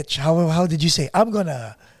was the pitch? How did you say, I'm going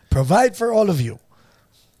to provide for all of you?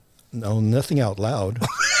 No, nothing out loud.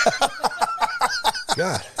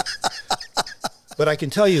 God. But I can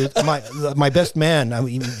tell you, my best man,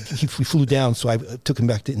 we flew down, so I took him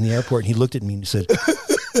back in the airport, and he looked at me and he said,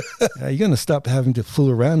 "You're going to stop having to fool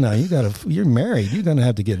around now. You're married. You're going to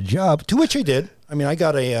have to get a job." To which I did. I mean, I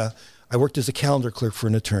worked as a calendar clerk for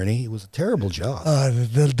an attorney. It was a terrible job.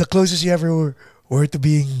 The closest you ever were to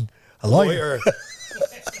being a lawyer.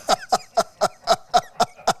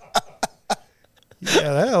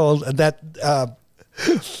 Yeah,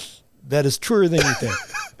 that is truer than you think.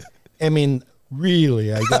 I mean,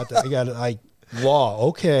 really, law,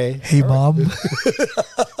 okay. Hey, Mom.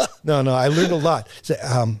 No, I learned a lot. So,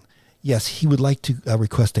 yes, he would like to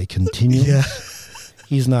request a continuance. Yeah.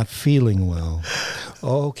 He's not feeling well.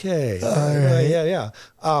 Okay. All right. Yeah.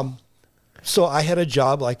 So I had a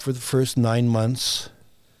job like for the first 9 months.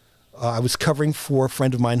 I was covering for a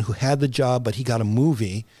friend of mine who had the job, but he got a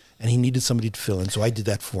movie and he needed somebody to fill in. So I did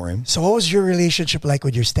that for him. So what was your relationship like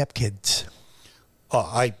with your stepkids?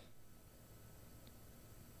 I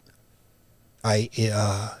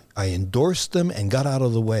endorsed them and got out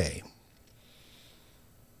of the way.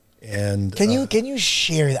 And Can you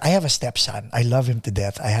share? I have a stepson. I love him to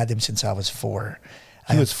death. I had him since I was 4.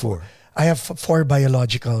 He was 4. I have 4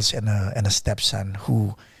 biologicals and a stepson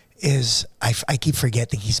who is I keep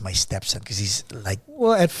forgetting he's my stepson because he's like,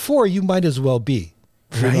 Well, at 4, you might as well be.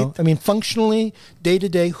 You Right. know? I mean, functionally, day to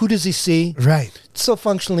day, who does he see? right. So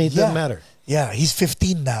functionally, it doesn't matter. Yeah, he's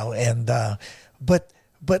 15 now, and but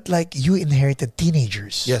like you inherited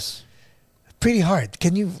teenagers. Yes. Pretty hard.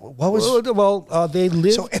 Can you? What was Well, they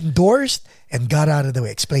lived. so endorsed and got out of the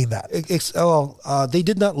way? Explain that. They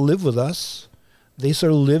did not live with us. They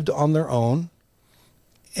sort of lived on their own.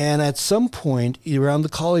 And at some point, around the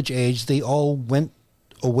college age, they all went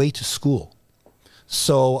away to school.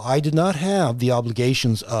 So I did not have the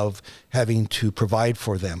obligations of having to provide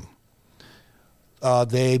for them.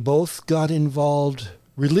 They both got involved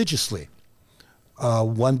religiously.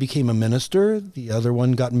 One became a minister. The other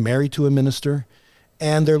one got married to a minister.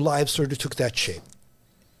 And their lives sort of took that shape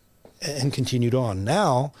and continued on.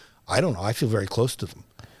 Now, I don't know. I feel very close to them.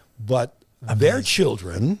 But their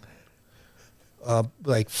children,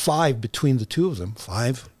 like 5 between the 2 of them,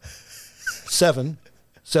 7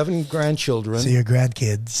 grandchildren. So your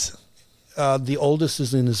grandkids. The oldest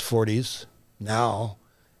is in his 40s now.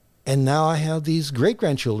 And now I have these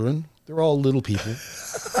great-grandchildren. They're all little people.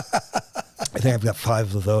 I think I've got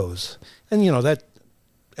 5 of those. And, you know, that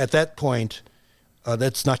at that point,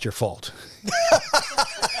 that's not your fault.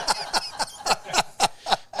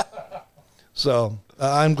 So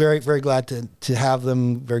I'm very, very glad to have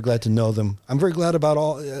them, very glad to know them. I'm very glad about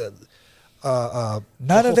all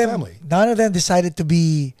None of them. family. None of them decided to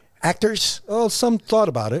be actors. Well, some thought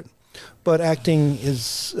about it, but acting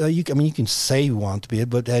is, you can say you want to be it,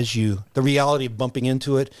 but the reality of bumping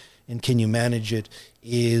into it and can you manage it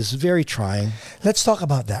is very trying. Let's talk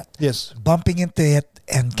about that. Yes. Bumping into it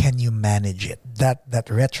and can you manage it? That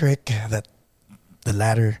rhetoric, that the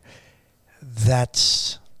latter,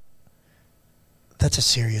 that's a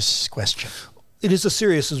serious question. It is as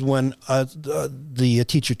serious as when the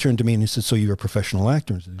teacher turned to me and he said, "So you're a professional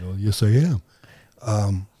actor?" I said, "Oh, yes, I am."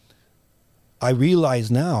 I realize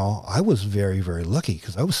now I was very, very lucky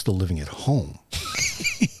because I was still living at home.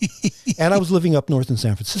 And I was living up north in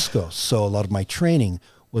San Francisco. So a lot of my training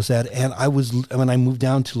was that. And when I moved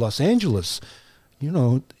down to Los Angeles, you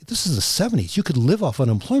know, this is the 70s. You could live off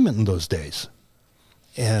unemployment in those days.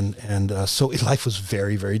 And so life was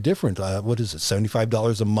very, very different. What is it,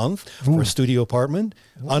 $75 a month for a studio apartment?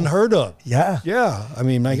 Wow. Unheard of. Yeah. Yeah. I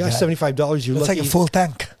mean, my gosh, $75, you're That's lucky. like a full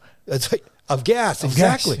tank. It's like, of gas, Of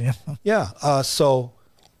exactly. gas, yeah. So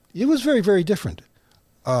it was very, very different.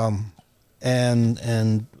 I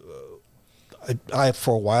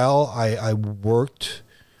for a while, I worked.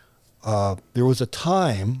 There was a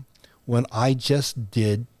time when I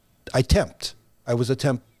temped. I was a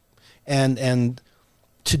temp. And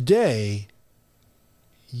today,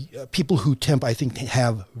 people who temp, I think,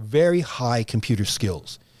 have very high computer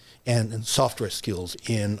skills and software skills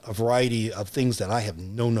in a variety of things that I have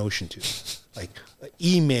no notion to, like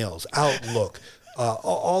emails, Outlook,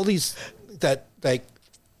 all these that like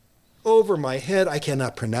over my head. I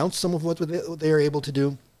cannot pronounce some of what they are able to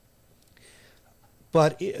do.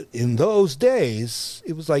 But in those days,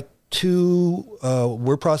 it was like two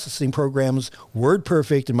word processing programs,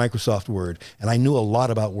 WordPerfect and Microsoft Word. And I knew a lot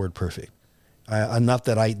about WordPerfect, enough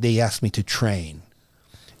that they asked me to train.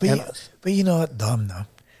 But you know what, Dom, no?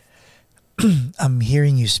 I'm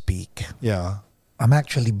hearing you speak. Yeah. I'm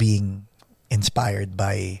actually being inspired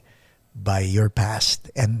by your past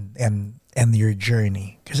and your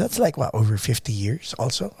journey. Because that's like, what, over 50 years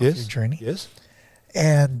also of your journey? Yes.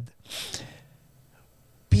 And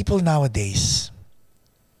people nowadays,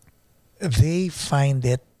 they find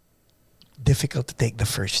it difficult to take the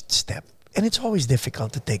first step. And it's always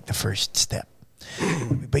difficult to take the first step.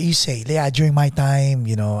 But you say, yeah, during my time,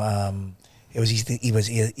 it was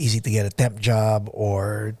easy to get a temp job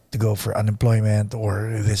or to go for unemployment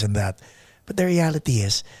or this and that. But the reality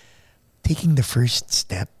is, taking the first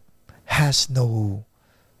step has no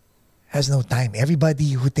time.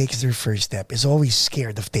 Everybody who takes their first step is always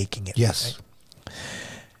scared of taking it. Yes.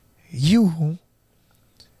 Right?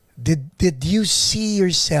 Did you see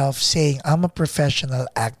yourself saying, I'm a professional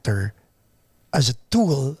actor, as a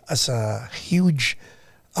tool, as a huge,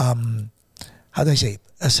 how do I say it?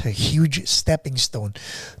 As a huge stepping stone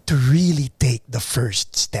to really take the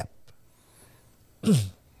first step? You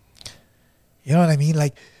know what I mean?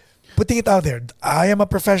 Like, putting it out there. I am a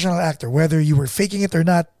professional actor. Whether you were faking it or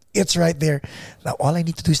not, it's right there. Now, all I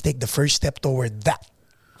need to do is take the first step toward that.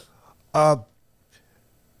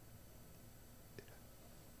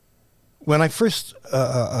 When I first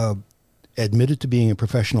admitted to being a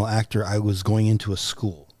professional actor, I was going into a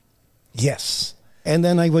school. Yes. And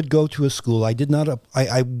then I would go to a school. I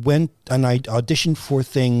went and I auditioned for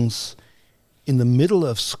things in the middle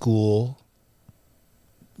of school.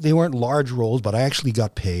 They weren't large roles, but I actually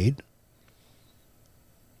got paid.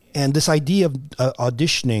 And this idea of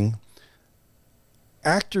auditioning,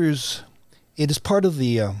 actors, it is part of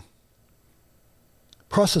the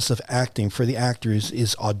process of acting for the actors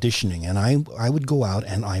is auditioning. And I would go out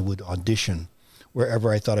and I would audition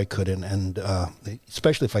wherever I thought I could. And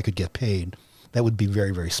especially if I could get paid, that would be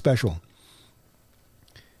very, very special.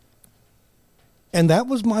 And that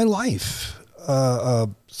was my life.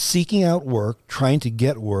 Seeking out work, trying to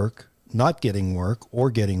get work, not getting work or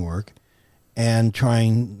getting work, and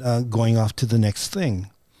going off to the next thing.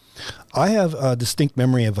 I have a distinct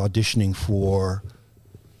memory of auditioning for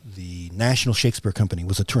the National Shakespeare Company. It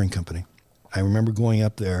was a touring company. I remember going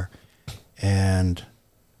up there and,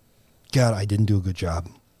 God, I didn't do a good job.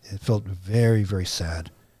 It felt very, very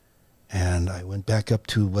sad. And I went back up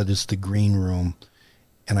to what is the green room,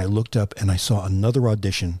 and I looked up and I saw another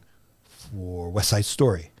audition for West Side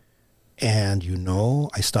Story. And,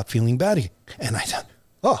 I stopped feeling bad. And I thought,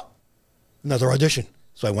 oh, another audition.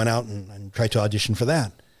 So I went out and tried to audition for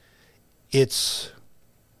that. It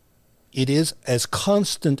is as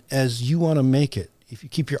constant as you want to make it if you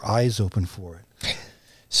keep your eyes open for it.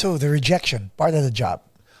 So the rejection, part of the job.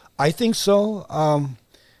 I think so.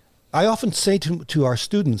 I often say to our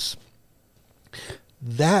students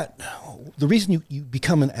that the reason you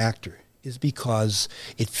become an actor is because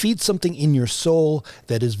it feeds something in your soul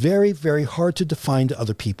that is very, very hard to define to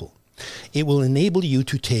other people. It will enable you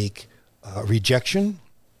to take rejection,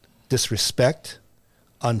 disrespect,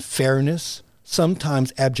 unfairness,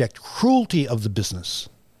 sometimes abject cruelty of the business,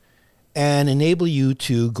 and enable you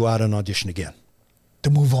to go out and audition again. To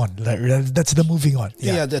move on. That's the moving on.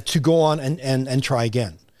 Yeah, to go on and try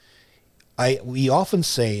again. We often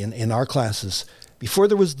say in our classes, before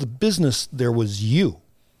there was the business, there was you.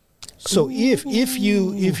 So if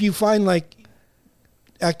you find like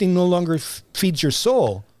acting no longer feeds your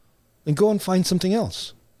soul, then go and find something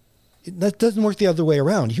else. That doesn't work the other way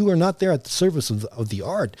around. You are not there at the service of the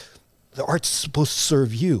art. The art's supposed to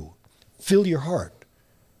serve you, fill your heart.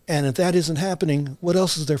 And if that isn't happening, what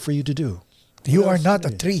else is there for you to do? You are not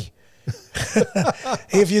a tree.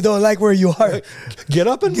 If you don't like where you are, get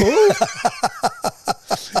up and move.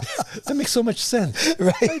 That makes so much sense.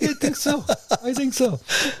 Right? I think so.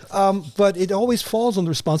 But it always falls on the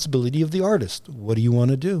responsibility of the artist. What do you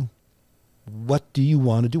want to do? What do you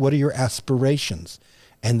want to do? What are your aspirations?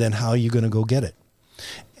 And then how are you going to go get it?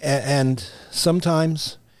 And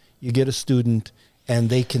sometimes you get a student and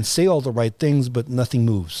they can say all the right things, but nothing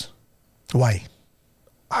moves. Why?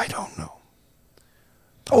 I don't know.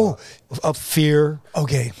 Of fear.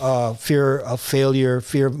 Okay. Fear of failure,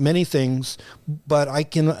 fear of many things. But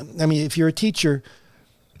if you're a teacher,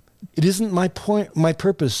 it isn't my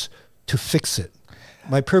purpose to fix it.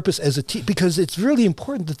 My purpose as a teacher, because it's really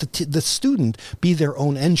important that the student be their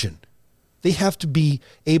own engine. They have to be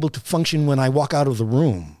able to function when I walk out of the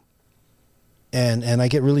room. and I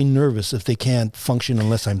get really nervous if they can't function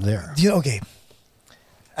unless I'm there. Okay.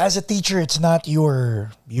 As a teacher, it's not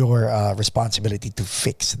your responsibility to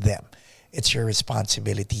fix them. It's your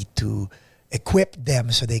responsibility to equip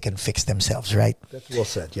them so they can fix themselves, right? That's well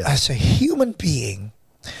said, yes. As a human being,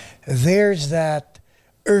 there's that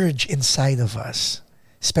urge inside of us,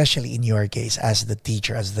 especially in your case, as the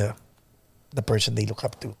teacher, as the person they look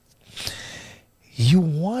up to. You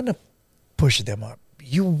want to push them up.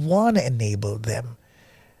 You want to enable them.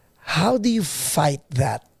 How do you fight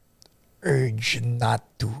that urge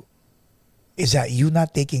not to? Is that you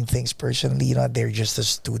not taking things personally? They're just a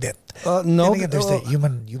student. No. Then again, there's the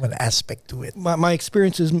human aspect to it. My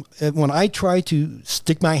experience is when I try to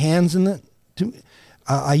stick my hands in it,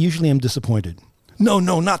 I usually am disappointed. No,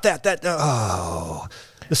 not that.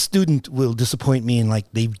 The student will disappoint me, and like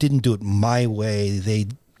they didn't do it my way.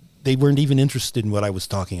 They weren't even interested in what I was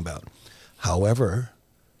talking about. However,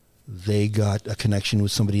 they got a connection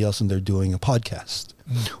with somebody else, and they're doing a podcast,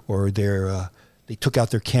 or they took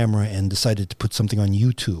out their camera and decided to put something on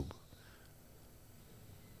YouTube.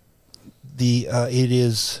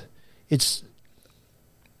 It's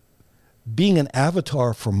being an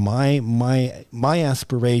avatar for my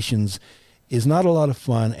aspirations is not a lot of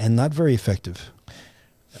fun and not very effective.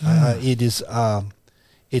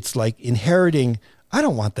 It's like inheriting. I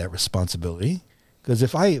don't want that responsibility, because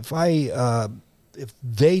if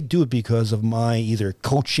they do it because of my either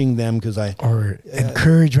coaching them or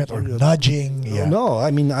encouragement or nudging. Yeah. No,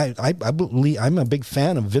 I mean I believe I'm a big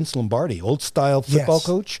fan of Vince Lombardi, old style football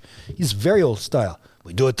coach. He's very old style.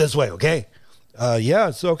 We do it this way, okay? Yeah,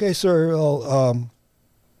 it's okay, sir.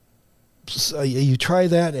 So you try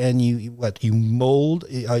that, and you mold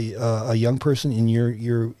a young person in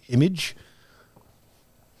your image,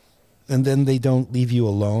 and then they don't leave you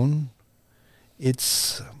alone. It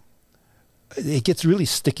gets really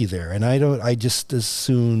sticky there, and I just as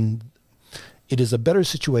soon. It is a better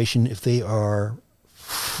situation if they are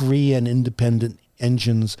free and independent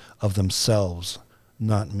engines of themselves,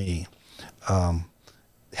 not me.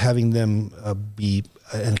 Having them be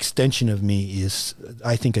an extension of me is,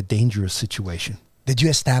 I think, a dangerous situation. Do you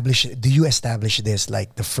establish this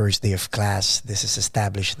like the first day of class? This is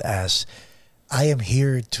established as, I am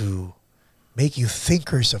here to make you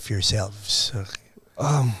thinkers of yourselves.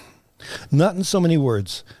 Not in so many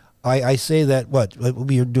words. I say that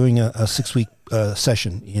we are doing a 6-week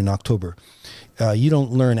session in October. You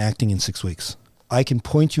don't learn acting in 6 weeks. I can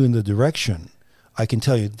point you in the direction. I can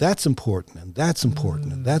tell you that's important and that's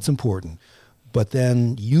important and that's important. But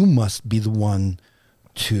then you must be the one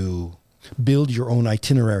to build your own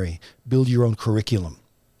itinerary, build your own curriculum,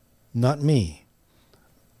 not me.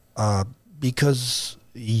 Because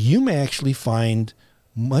you may actually find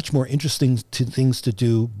much more interesting things to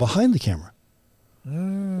do behind the camera.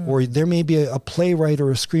 Or there may be a playwright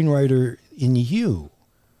or a screenwriter in you,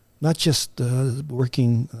 not just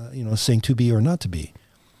working, saying to be or not to be.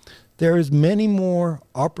 There is many more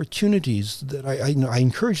opportunities that I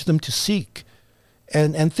encourage them to seek.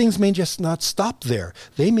 And things may just not stop there.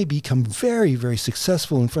 They may become very, very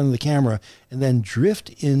successful in front of the camera and then drift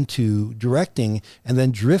into directing and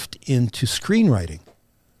then drift into screenwriting.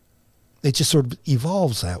 It just sort of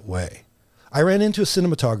evolves that way. I ran into a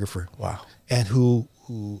cinematographer. Wow. And who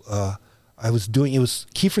it was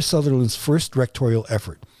Kiefer Sutherland's first directorial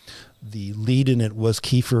effort. The lead in it was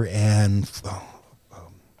Kiefer and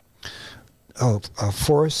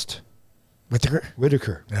Forrest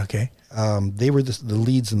Whitaker. Okay. They were the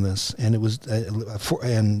leads in this, and it was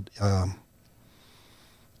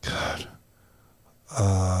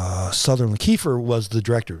Sutherland. Kiefer was the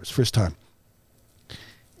director. It was first time.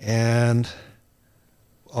 And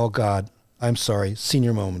oh God, I'm sorry,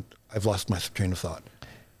 senior moment. I've lost my train of thought.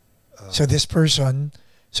 So this person,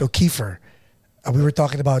 Kiefer, we were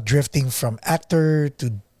talking about drifting from actor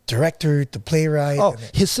to director to playwright. Oh,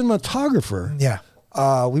 his cinematographer. Yeah.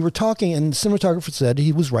 We were talking, and the cinematographer said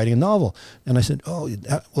he was writing a novel. And I said,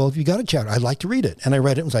 well, if you got a chapter, I'd like to read it. And I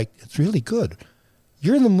read it and was like, it's really good.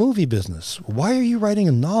 You're in the movie business. Why are you writing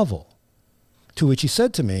a novel? To which he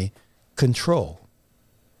said to me, control.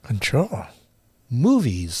 Control.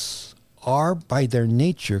 Movies are, by their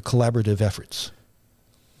nature, collaborative efforts.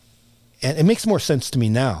 And it makes more sense to me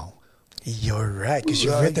now. You're right, because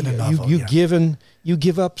you've written a novel. You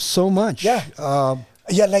give up so much. Yeah.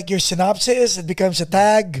 Like your synopsis, it becomes a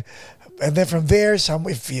tag, and then from there, if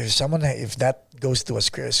that goes to a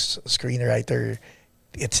screenwriter,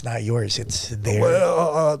 it's not yours. It's there.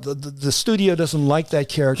 Well, the studio doesn't like that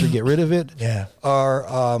character. Get rid of it. Yeah.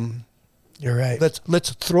 Or you're right.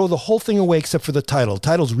 Let's throw the whole thing away except for the title. The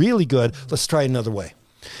title's really good. Let's try another way.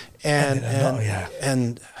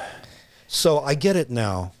 And So I get it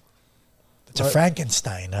now. It's a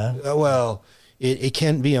Frankenstein, huh? Well, it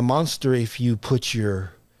can be a monster if you put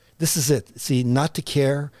your... This is it. See, not to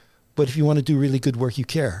care, but if you want to do really good work, you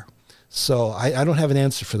care. So I don't have an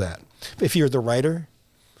answer for that. If you're the writer,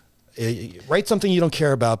 write something you don't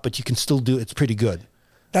care about, but you can still do it's pretty good.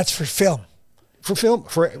 That's for film. For film,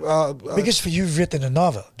 Because for you've written a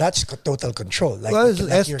novel, that's total control. Like well,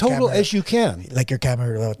 as total camera, as you can. Like your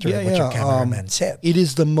camera, what your cameraman said. It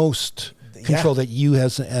is the most control that you,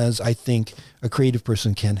 as I think, a creative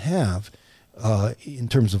person can have in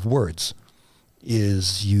terms of words.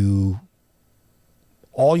 Is you,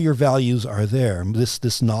 all your values are there.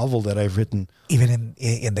 This novel that I've written, even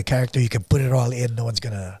in the character, you can put it all in. No one's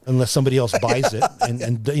gonna, unless somebody else buys it,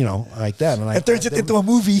 and you know, like that. And it turns it into a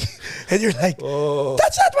movie, and you're like,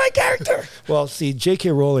 that's not my character. Well, see, J.K.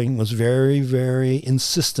 Rowling was very, very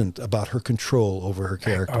insistent about her control over her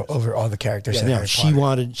characters, over all the characters. Yeah, in Harry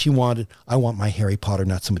Potter. She wanted. I want my Harry Potter,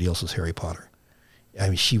 not somebody else's Harry Potter. I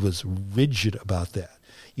mean, she was rigid about that.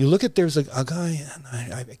 You look at there's a guy, and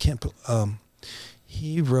I can't put.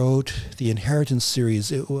 He wrote the Inheritance series.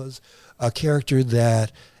 It was a character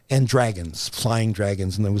and dragons, flying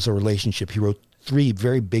dragons, and there was a relationship. He wrote 3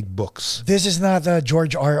 very big books. This is not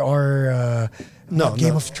George R.R.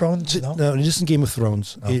 Game of Thrones. No, it isn't Game of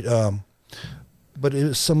Thrones. No. But it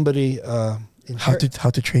was somebody. How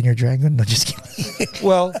to Train Your Dragon? No, just kidding.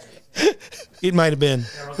 Well, it might have been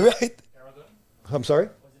right. I'm sorry.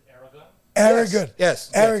 Arrogant. Yes.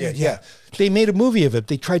 Arrogant, yeah. They made a movie of it.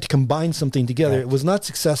 They tried to combine something together. Right. It was not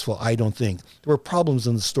successful, I don't think. There were problems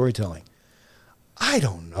in the storytelling. I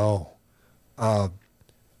don't know.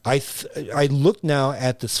 I look now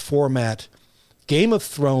at this format. Game of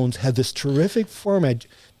Thrones had this terrific format.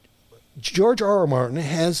 George R.R. Martin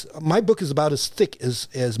has... My book is about as thick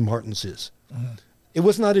as Martin's is. Mm. It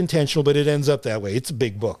was not intentional, but it ends up that way. It's a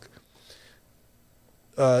big book.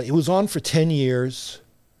 It was on for 10 years.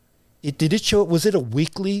 Did it show? Was it a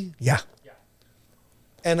weekly? Yeah.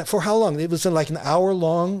 And for how long? It was like an hour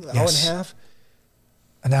long, hour and a half?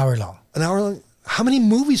 An hour long. An hour long? How many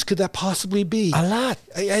movies could that possibly be? A lot.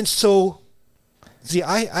 And so, see,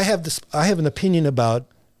 I have an opinion about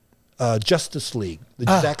Justice League, the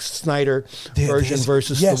Zack Snyder version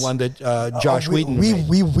versus the one that Josh Whedon made.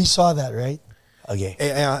 We saw that, right? Okay.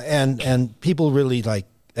 And people really like,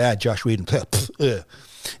 Josh Whedon.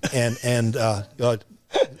 and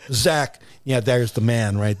Zach, there's the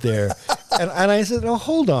man right there. and I said, oh,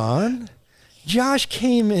 hold on. Josh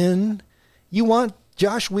came in. You want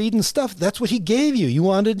Josh Whedon stuff? That's what he gave you. You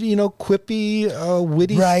wanted, quippy,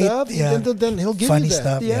 witty stuff? Yeah. Then he'll give Funny you that.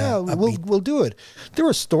 Stuff, yeah. We'll do it. There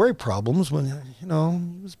were story problems when, he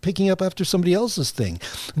was picking up after somebody else's thing.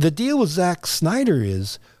 The deal with Zack Snyder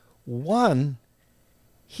is, one,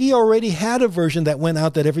 he already had a version that went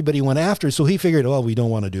out that everybody went after, so he figured, we don't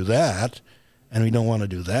want to do that. And we don't want to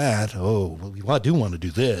do that. Oh, well, we do want to do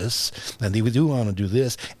this. And we do want to do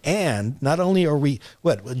this. And not only are we,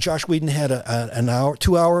 Josh Whedon had an hour,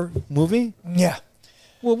 2-hour movie? Yeah.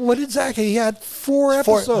 Well, what did Zach? He had 4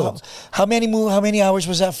 episodes. How many hours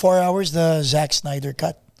was that? 4 hours, the Zack Snyder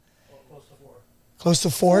cut? Close to 4. Close to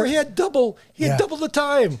 4? He had double the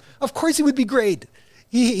time. Of course he would be great.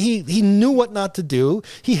 He knew what not to do.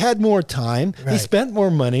 He had more time. Right. He spent more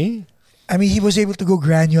money. I mean, he was able to go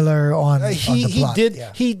granular on the plot. He did.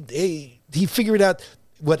 Yeah. He figured out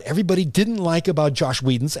what everybody didn't like about Josh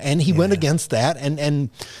Whedon's, and he went against that. And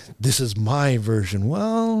this is my version.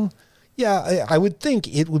 Well, I would think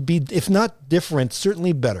it would be, if not different,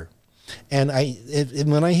 certainly better. And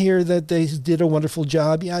when I hear that they did a wonderful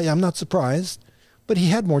job, I'm not surprised. But he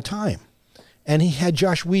had more time, and he had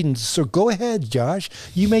Josh Whedon. So go ahead, Josh.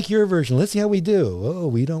 You make your version. Let's see how we do. Oh,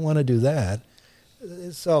 we don't want to do that.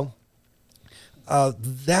 So.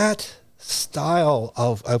 That style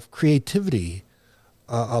of creativity,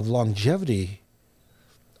 of longevity,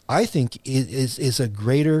 I think is a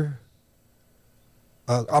greater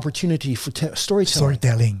opportunity for storytelling.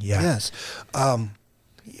 Storytelling, yeah. Yes.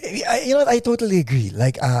 I totally agree.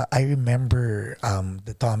 Like, I remember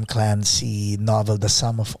the Tom Clancy novel, The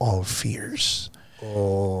Sum of All Fears.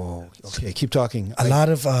 Oh, okay. Keep talking. A lot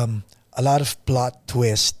of plot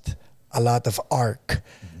twist, a lot of arc.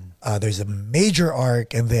 There's a major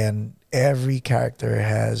arc, and then every character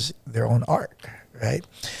has their own arc, right?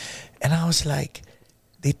 And I was like,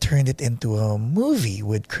 they turned it into a movie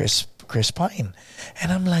with Chris Pine.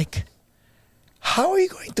 And I'm like, how are you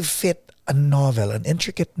going to fit a novel, an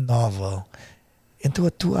intricate novel, into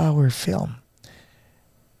a 2-hour film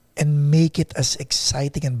and make it as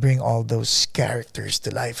exciting and bring all those characters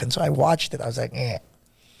to life? And so I watched it. I was like, Kind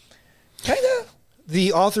of.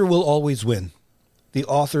 The author will always win. the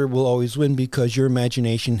author will always win because your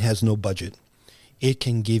imagination has no budget. It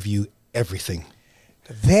can give you everything.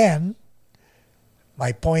 Then,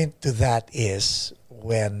 my point to that is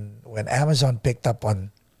when Amazon picked up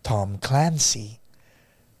on Tom Clancy,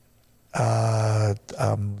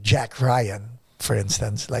 Jack Ryan, for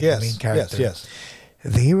instance, like the main character. Yes.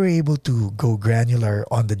 They were able to go granular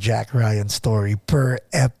on the Jack Ryan story per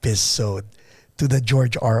episode to the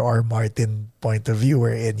George R.R. Martin point of view,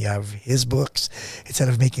 wherein you have his books. Instead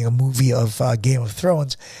of making a movie of Game of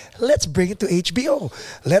Thrones, let's bring it to HBO.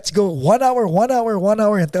 Let's go 1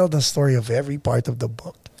 hour, and tell the story of every part of the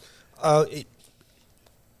book.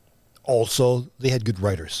 Also, they had good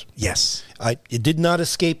writers. Yes. It did not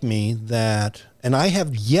escape me that, and I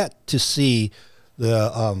have yet to see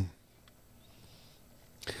the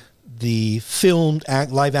filmed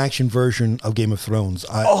live action version of Game of Thrones.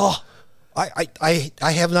 I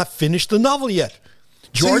have not finished the novel yet.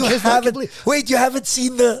 George has not wait, you haven't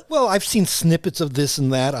seen the... Well, I've seen snippets of this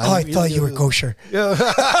and that. I thought you were kosher. Yeah.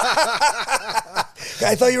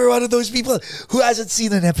 I thought you were one of those people who hasn't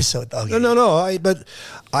seen an episode. Okay. No. But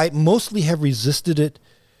I mostly have resisted it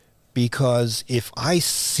because if I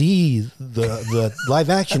see the live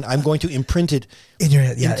action, I'm going to imprint it in your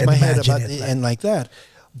head, into my head and like that.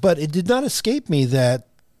 But it did not escape me that,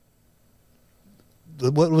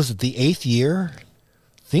 what was it, the 8th year,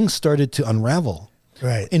 things started to unravel.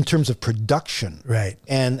 Right. In terms of production. Right.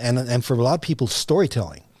 And for a lot of people,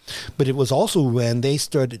 storytelling. But it was also when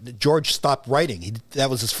George stopped writing. That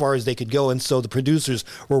was as far as they could go. And so the producers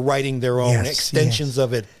were writing their own extensions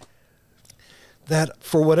of it. That,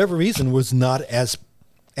 for whatever reason, was not as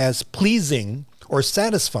pleasing or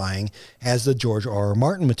satisfying as the George R.R.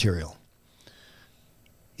 Martin material.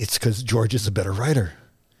 It's because George is a better writer.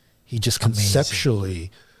 He just conceptually,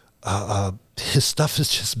 his stuff is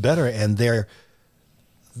just better. And their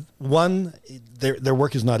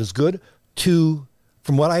work is not as good. 2,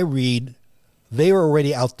 from what I read, they were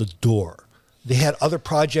already out the door. They had other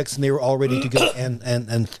projects and they were all ready to go.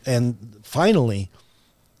 And finally,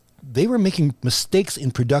 they were making mistakes in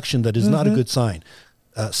production that is not a good sign.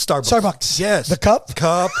 Starbucks. Yes. The cup,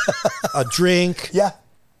 a drink. Yeah.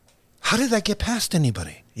 How did that get past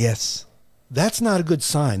anybody? Yes. That's not a good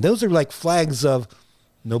sign. Those are like flags of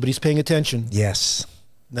nobody's paying attention. Yes.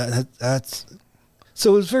 That's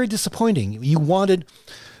so it was very disappointing.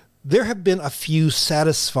 There have been a few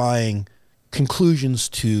satisfying conclusions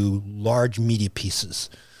to large media pieces.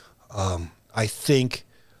 I think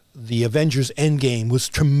the Avengers Endgame was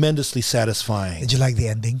tremendously satisfying. Did you like the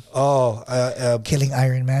ending? Killing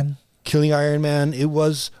Iron Man? Killing Iron Man,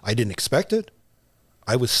 I didn't expect it.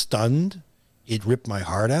 I was stunned. It ripped my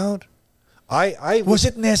heart out. Was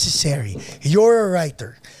it necessary? You're a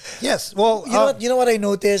writer. Yes. Well, you know what I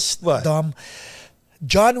noticed, what? Dom?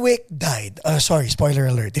 John Wick died. Sorry, spoiler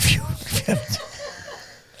alert.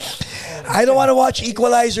 I don't want to watch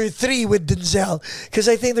Equalizer 3 with Denzel because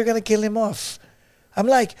I think they're going to kill him off. I'm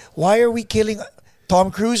like, why are we killing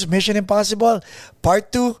Tom Cruise? Mission Impossible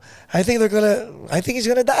Part 2? I think he's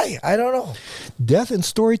going to die. I don't know. Death and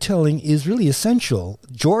storytelling is really essential.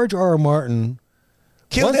 George R.R. Martin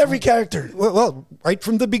killed every character. Well, right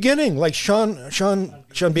from the beginning, like Sean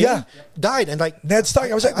Bean died, and like Ned Stark.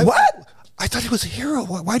 I was like, what? I thought he was a hero.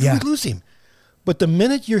 Why did we lose him? But the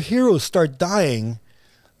minute your heroes start dying,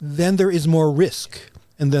 then there is more risk,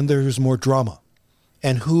 and then there is more drama,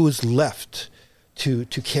 and who is left to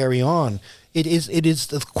carry on? It is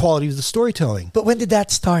the quality of the storytelling. But when did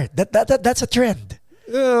that start? That's a trend.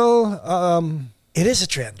 Well, it is a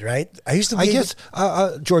trend, right? I guess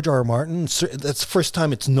George R.R. Martin. That's the first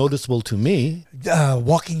time it's noticeable to me.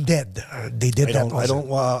 Walking Dead. They did that. I don't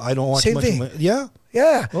watch Same much. thing. Yeah.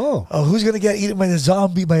 Oh, who's gonna get eaten by a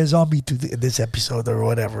zombie this episode or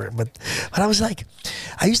whatever? But I was like,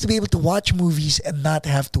 I used to be able to watch movies and not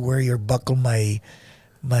have to worry or buckle my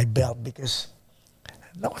belt because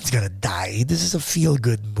no one's gonna die. This is a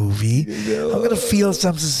feel-good movie. I'm gonna feel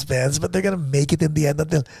some suspense, but they're gonna make it in the end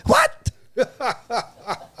until what?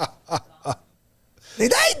 They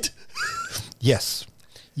died. Yes,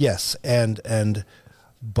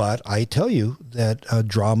 but I tell you that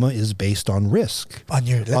drama is based on risk, on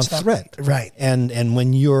threat, right? And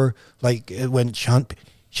when you're like when Sean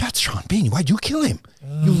Bean, why'd you kill him?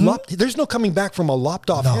 Mm-hmm. There's no coming back from a lopped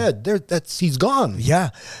off head. He's gone. Yeah.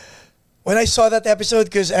 When I saw that episode,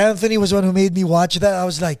 because Anthony was one who made me watch that, I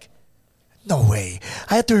was like, no way.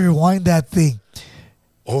 I had to rewind that thing.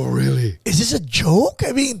 Oh, really? Is this a joke?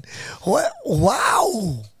 I mean, what?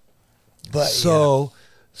 Wow. But so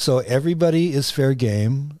everybody is fair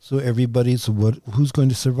game. So everybody's who's going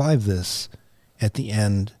to survive this at the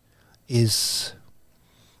end is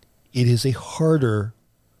it is a harder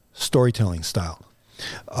storytelling style.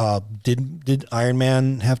 Did Iron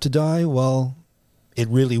Man have to die? Well, it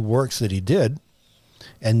really works that he did.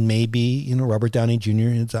 And maybe, Robert Downey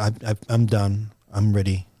Jr., I'm done. I'm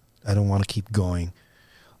ready. I don't want to keep going.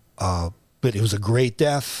 But it was a great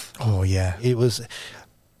death. Oh, yeah. It was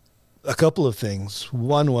a couple of things.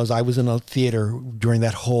 One was I was in a theater during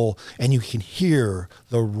that whole, and you can hear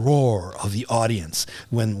the roar of the audience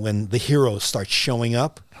when the heroes start showing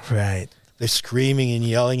up. Right. They're screaming and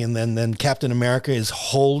yelling, and then Captain America is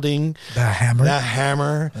holding the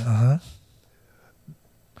hammer. Uh-huh.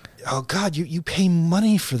 Oh, God, you pay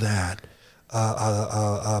money for that.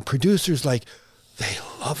 Producers, they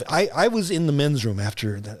love it. I was in the men's room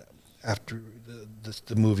after the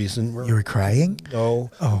movies. And you were crying?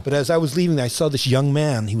 No. Oh. But as I was leaving, I saw this young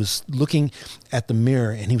man. He was looking at the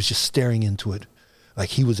mirror, and he was just staring into it like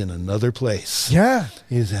he was in another place. Yeah.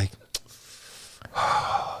 He was like,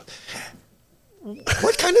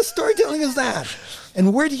 what kind of storytelling is that?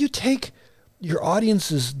 And where do you take your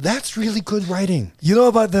audiences? That's really good writing. You know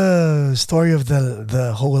about the story of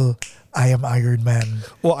the whole I Am Iron Man?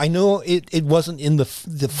 Well, I know it wasn't in the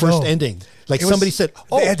first ending. Like somebody said,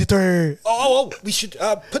 the editor. We should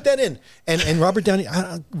put that in. And Robert Downey,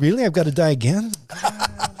 really? I've got to die again?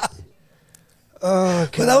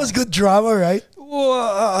 But that was good drama, right?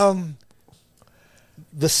 Well,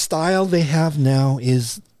 the style they have now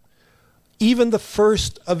is even the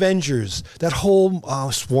first Avengers, that whole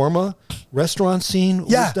Swarma restaurant scene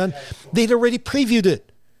was done. They'd already previewed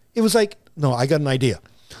it. It was like, no, I got an idea.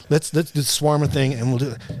 Let's do the Swarma thing, and we'll do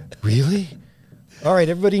it. Really? All right,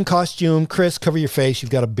 everybody in costume. Chris, cover your face. You've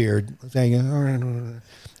got a beard.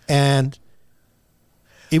 And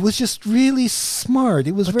it was just really smart.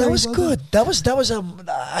 It was but very that was well good. done. That was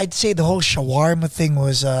I'd say the whole shawarma thing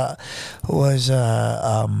was how do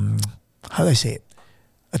I say it?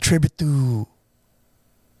 A tribute to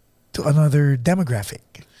another demographic.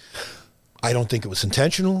 I don't think it was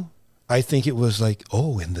intentional. I think it was like,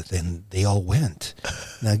 and then they all went.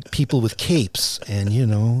 Now people with capes and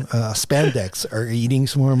spandex are eating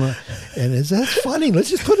shawarma, and that's funny. Let's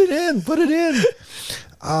just put it in.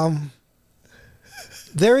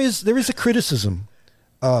 There is a criticism,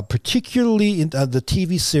 particularly in the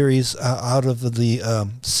TV series out of the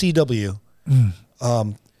CW.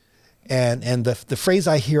 And the phrase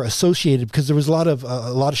I hear associated, because there was a lot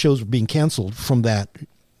of shows were being canceled from that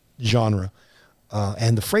genre,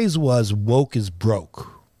 and the phrase was "woke is broke."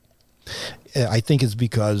 I think it's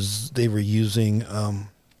because they were using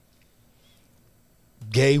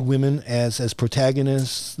gay women as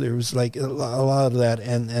protagonists. There was like a lot of that,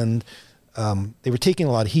 and they were taking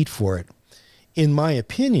a lot of heat for it. In my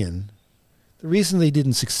opinion, the reason they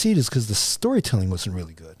didn't succeed is because the storytelling wasn't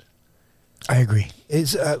really good. I agree.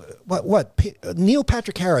 Is Neil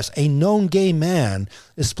Patrick Harris, a known gay man,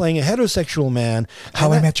 is playing a heterosexual man.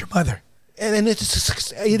 How I Met Your Mother. And it is a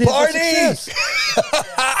success.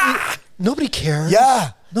 Nobody cares.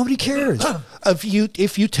 Yeah. Nobody cares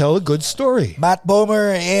if you tell a good story. Matt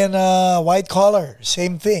Bomer in White Collar,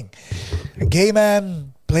 same thing. A gay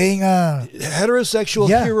man playing a heterosexual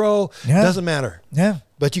hero, doesn't matter. Yeah.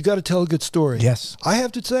 But you got to tell a good story. Yes. I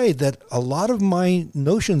have to say that a lot of my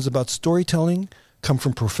notions about storytelling come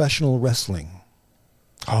from professional wrestling.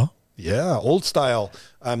 Huh? Yeah, old style.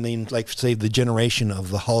 I mean, like, say, the generation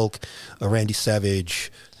of the Hulk, Randy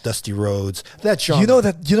Savage, Dusty Rhodes, that genre. You know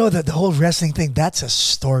that the whole wrestling thing, that's a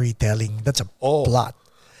storytelling. That's a plot.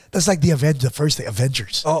 That's like the first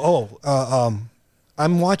Avengers.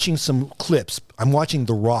 I'm watching some clips. I'm watching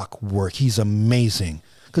The Rock work. He's amazing.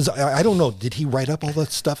 Because I don't know, did he write up all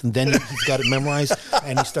that stuff and then he's got it memorized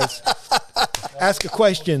and he starts ask a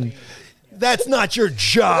question? That's not your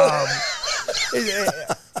job.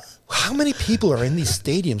 How many people are in these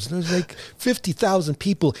stadiums? There's like 50,000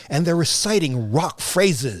 people, and they're reciting Rock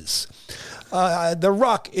phrases. The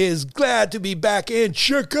Rock is glad to be back in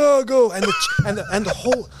Chicago, and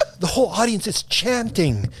the whole audience is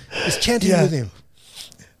chanting with him.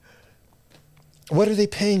 What are they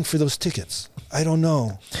paying for those tickets? I don't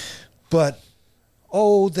know, but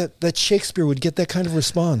that Shakespeare would get that kind of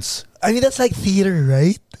response. I mean, that's like theater,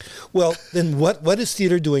 right? Well, then what is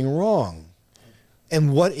theater doing wrong?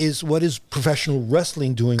 And what is professional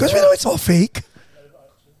wrestling doing? Because we know it's all fake.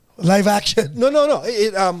 Live action. No.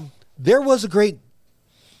 There was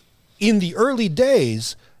in the early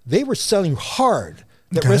days, they were selling hard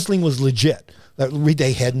that wrestling was legit. That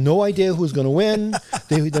they had no idea who was going to win.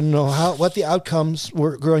 They didn't know what the outcomes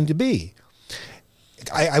were going to be.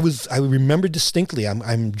 I remember distinctly.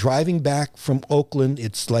 I'm driving back from Oakland.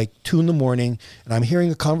 It's like 2 a.m, and I'm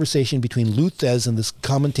hearing a conversation between Lou Thez and this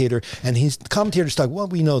commentator. And the commentator's talking, well,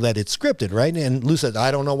 we know that it's scripted, right? And Lou said,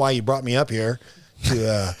 I don't know why you brought me up here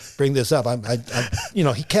to bring this up.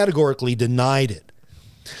 He categorically denied it.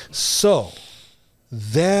 So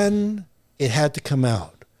then it had to come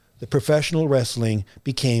out. The professional wrestling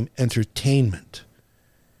became entertainment.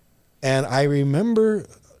 And I remember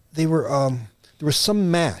there was some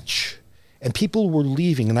match, and people were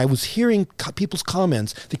leaving, and I was hearing people's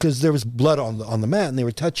comments because there was blood on the mat, and they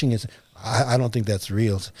were touching it. I don't think that's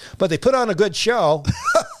real, but they put on a good show.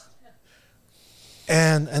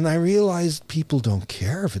 and I realized people don't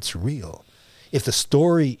care if it's real. If the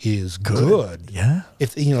story is good, yeah.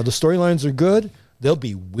 If the storylines are good, they'll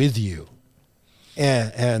be with you.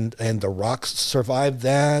 And The Rock survived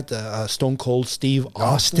that. Stone Cold Steve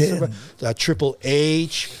Austin survived. Triple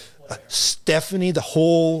H, Stephanie, the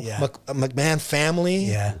whole McMahon family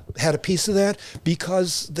had a piece of that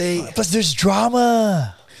because they. Plus, there's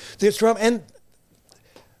drama. There's drama, and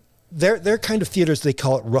their kind of theaters, they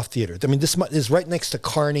call it rough theater. I mean, this is right next to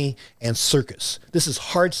Carney and Circus. This is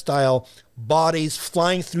hard style, bodies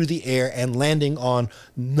flying through the air and landing on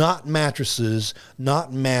not mattresses,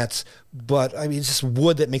 not mats, but I mean, it's just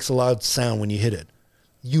wood that makes a loud sound when you hit it.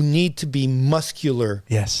 You need to be muscular.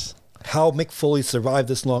 Yes. How Mick Foley survived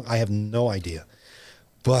this long, I have no idea.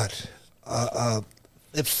 But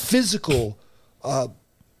physical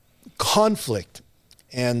conflict,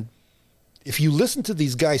 and if you listen to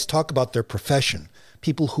these guys talk about their profession,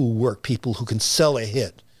 people who work, people who can sell a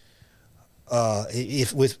hit,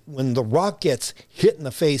 when The Rock gets hit in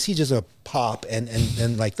the face, he just a pop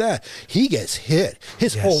and like that. He gets hit.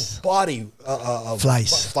 His whole body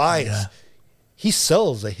flies. Yeah. He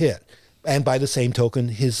sells a hit, and by the same token,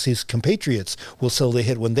 his compatriots will sell the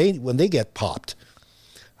hit when they get popped.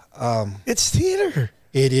 It's theater.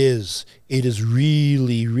 It is. It is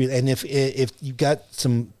really, really. And if you got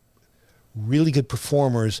some really good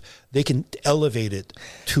performers, they can elevate it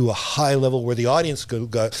to a high level where the audience go,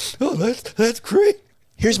 oh, that's great.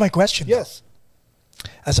 Here's my question. Yes.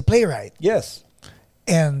 As a playwright. Yes.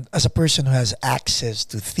 And as a person who has access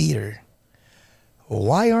to theater,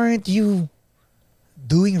 why aren't you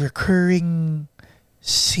doing recurring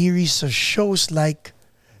series of shows like,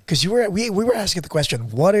 because we were asking the question,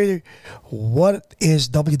 what is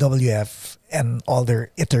WWF and all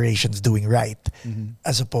their iterations doing right,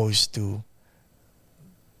 as opposed to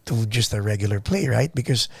just a regular play, right?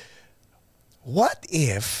 Because what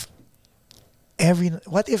if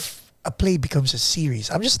a play becomes a series?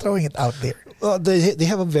 I'm just throwing it out there. Well, they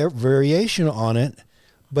have a variation on it,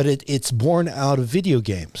 but it's born out of video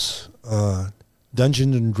games,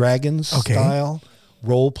 Dungeons and Dragons style,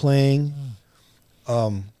 role playing.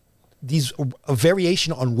 These a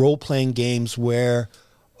variation on role playing games where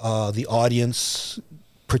the audience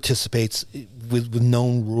participates with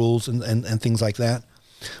known rules and things like that,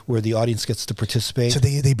 where the audience gets to participate. So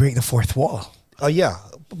they break the fourth wall. Yeah,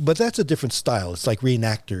 but that's a different style. It's like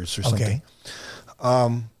reenactors or something.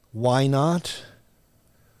 Why not?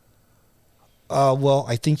 Well,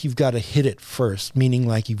 I think you've got to hit it first, meaning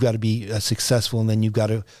like you've got to be successful, and then you've got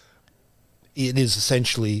to. It is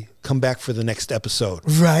essentially come back for the next episode.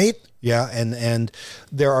 Right. Yeah, and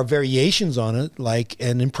there are variations on it, like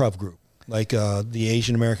an improv group, like the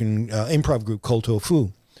Asian American improv group Cold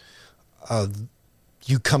Tofu.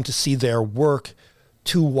 You come to see their work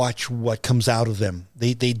to watch what comes out of them.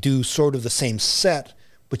 They do sort of the same set,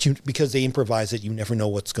 but because they improvise it, you never know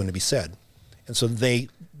what's going to be said, and so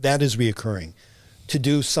that is reoccurring. To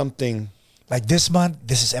do something. Like this month,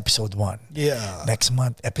 this is episode 1. Yeah. Next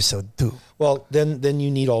month, episode 2. Well, then you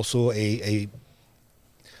need also a.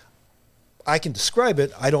 I can describe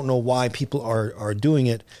it. I don't know why people are doing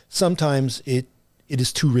it. Sometimes it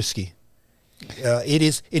is too risky. It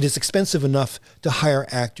is expensive enough to hire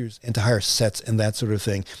actors and to hire sets and that sort of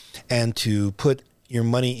thing, and to put your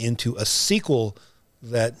money into a sequel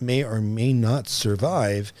that may or may not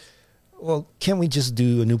survive. Well, can't we just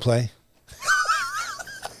do a new play?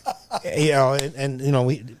 And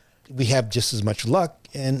we have just as much luck,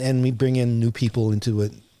 and we bring in new people into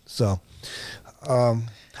it. So,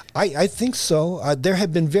 I think so. There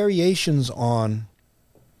have been variations on,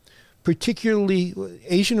 particularly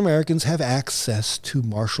Asian Americans have access to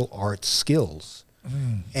martial arts skills,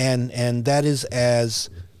 and that is as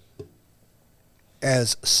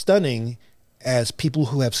stunning as people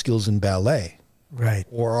who have skills in ballet, right,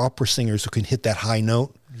 or opera singers who can hit that high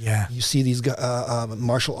note. Yeah. You see these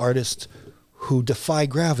martial artists who defy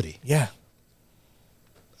gravity. Yeah.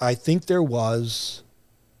 I think there was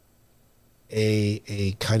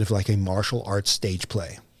a kind of like a martial arts stage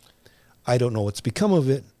play. I don't know what's become of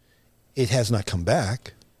it. It has not come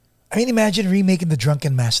back. I mean, imagine remaking The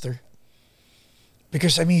Drunken Master.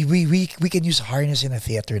 Because, I mean, we can use harness in a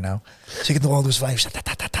theater now. So you can do all those vibes. Ta,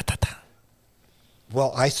 ta, ta, ta, ta, ta.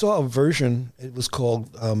 Well, I saw a version, it was called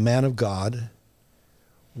Man of God,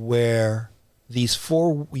 where these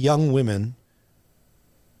 4 young women,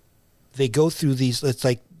 they go through these, it's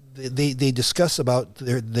like they discuss about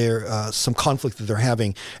their some conflict that they're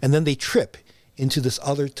having, and then they trip into this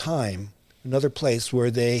other time, another place where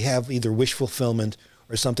they have either wish fulfillment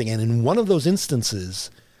or something. And in one of those instances,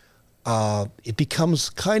 it becomes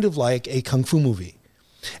kind of like a kung fu movie.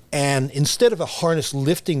 And instead of a harness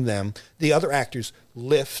lifting them, the other actors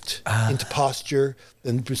lift into posture,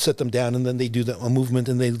 then set them down, and then they do a movement,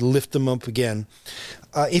 and they lift them up again.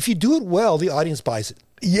 If you do it well, the audience buys it.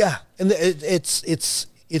 Yeah. And it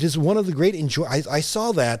is one of the great I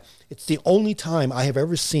saw that. It's the only time I have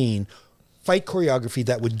ever seen fight choreography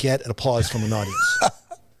that would get an applause from an audience.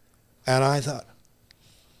 And I thought,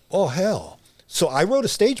 oh, hell. So I wrote a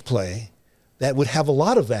stage play that would have a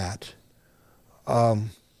lot of that,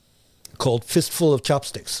 called Fistful of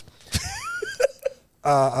Chopsticks.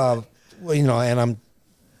 Well, you know, and I'm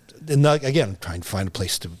again trying to find a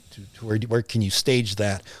place to where can you stage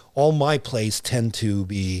that. All my plays tend to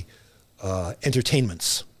be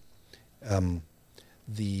entertainments.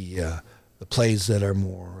 The plays that are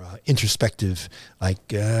more introspective,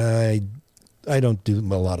 like I don't do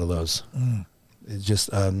a lot of those. It's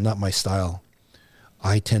just not my style.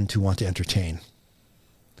 I tend to want to entertain,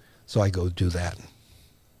 so I go do that.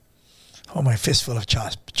 Oh, my fistful of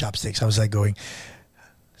chopsticks. I was like going.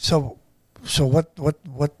 So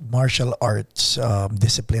what martial arts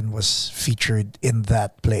discipline was featured in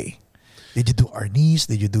that play? Did you do arnis?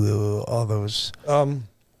 Did you do all those?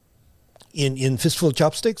 In Fistful of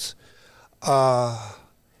Chopsticks, I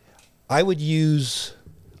would use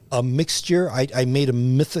a mixture. I made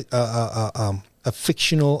a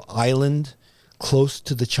fictional island close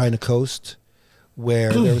to the China coast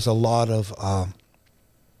where there was a lot of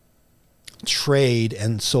trade,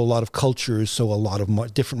 and so a lot of cultures, so a lot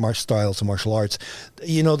of different styles of martial arts.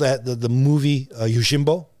 You know that the movie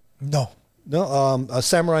Yojimbo? No. No, a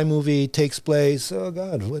samurai movie takes place, oh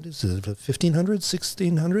God, what is it, 1500s,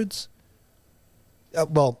 1600s?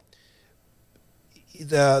 Well,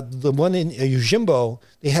 the one in Yojimbo,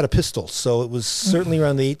 they had a pistol, so it was certainly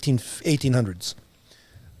around the 1800s.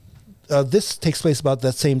 This takes place about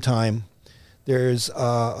that same time. There's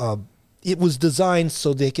it was designed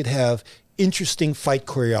so they could have interesting fight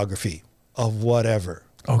choreography of whatever.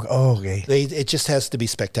 Oh, okay. It just has to be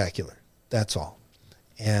spectacular. That's all.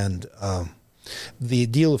 And the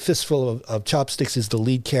deal of Fistful of Chopsticks is the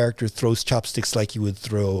lead character throws chopsticks like you would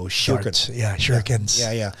throw shuriken. Yeah, shurikens.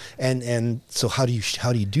 Yeah. And so how do you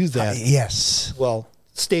do that? Yes. Well,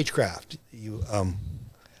 stagecraft. You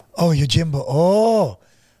Oh, Yojimbo. Oh,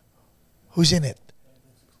 who's in it?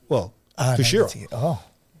 well, No, Kushiro. Oh,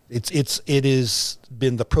 It has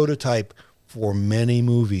been the prototype for many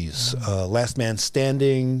movies. Last Man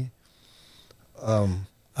Standing, The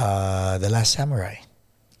Last Samurai.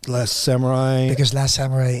 Last Samurai. Because Last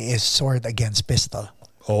Samurai is sword against pistol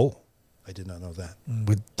Oh, I did not know that.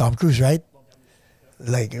 with Tom Cruise, right?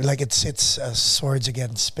 Like it's swords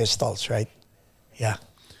against pistols, right? Yeah.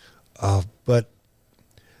 But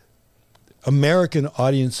American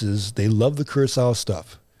audiences, they love the Kurosawa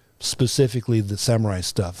stuff, specifically the samurai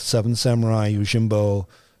stuff. Seven Samurai, Yojimbo,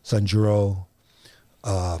 Sanjuro,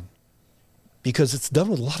 because it's done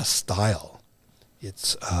with a lot of style.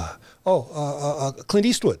 It's Clint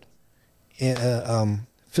Eastwood,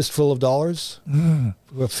 Fistful of Dollars,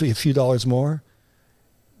 a few dollars more.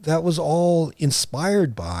 That was all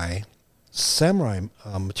inspired by samurai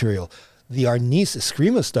material. The Arnis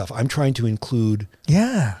Eskrima stuff I'm trying to include.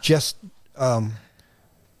 Yeah. Just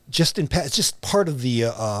it's just part of the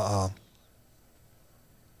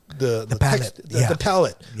palette. text, Yeah. the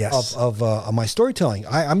palette Yes. of my storytelling.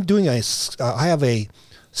 I'm doing I have a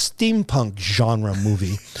steampunk genre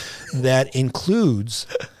movie that includes.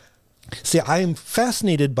 See, I am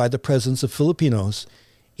fascinated by the presence of Filipinos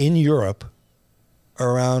in Europe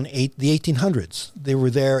around the 1800s. They were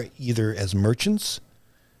there either as merchants,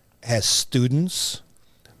 as students.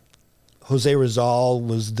 Jose Rizal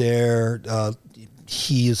was there.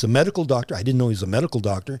 He is a medical doctor. I didn't know he was a medical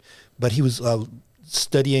doctor, but he was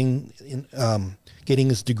studying, getting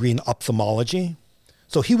his degree in ophthalmology.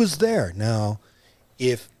 So he was there. Now,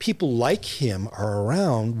 if people like him are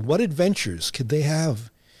around, what adventures could they have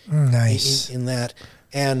Nice. in that?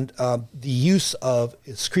 And the use of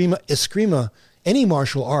Eskrima, any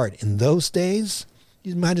martial art in those days,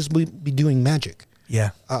 you might as well be doing magic.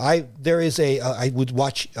 Yeah. I would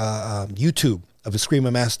watch YouTube of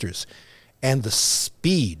Eskrima Masters, and the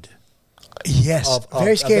speed. Yes.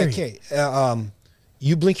 Very scary.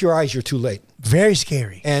 You blink your eyes, you're too late. Very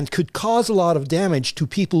scary. And could cause a lot of damage to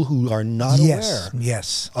people who are not aware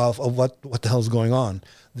of what the hell's going on.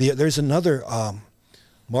 There's another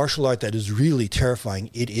martial art that is really terrifying.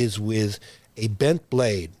 It is with a bent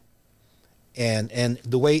blade, and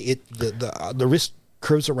the way the wrist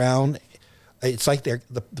curves around, it's like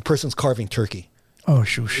the person's carving turkey. Oh,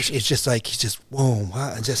 shoosh. It's just like, he's just, whoa,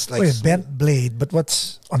 just like... Wait, bent blade, but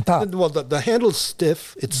what's on top? Well, the handle's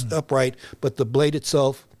stiff, it's upright, but the blade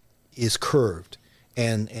itself is curved.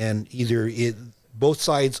 And either both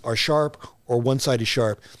sides are sharp or one side is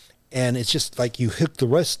sharp. And it's just like you hook the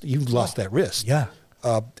wrist, you've lost that wrist. Yeah.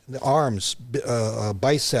 The arms,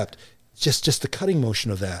 bicep, just the cutting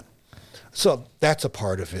motion of that. So that's a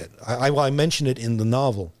part of it. I mentioned it in the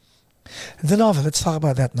novel. The novel, let's talk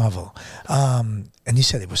about that novel. And you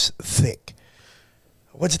said it was thick.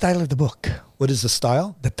 What's the title of the book? What is the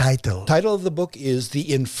style? The title. Title of the book is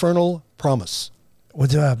The Infernal Promise.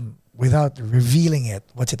 Without revealing it,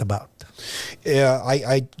 what's it about?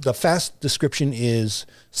 The fast description is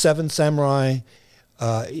 7 samurai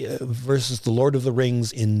versus the Lord of the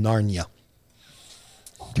Rings in Narnia.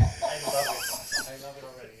 I love it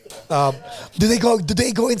already. Do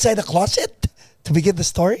they go inside a closet to begin the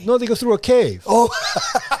story? No, they go through a cave. Oh.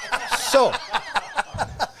 So,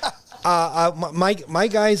 my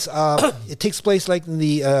guys, it takes place like in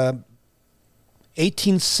the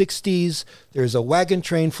 1860s. There's a wagon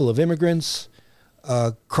train full of immigrants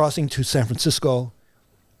crossing to San Francisco,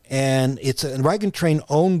 and it's a wagon train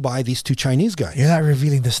owned by these 2 Chinese guys. You're not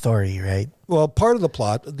revealing the story, right? Well, part of the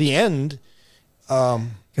plot, the end.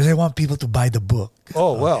 Because I want people to buy the book.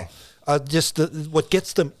 Oh, well. What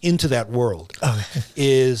gets them into that world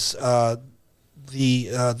is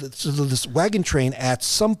this wagon train at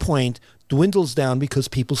some point dwindles down because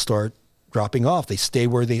people start dropping off. They stay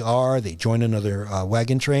where they are. They join another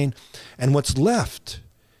wagon train. And what's left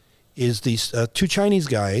is these 2 Chinese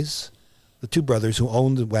guys, the 2 brothers who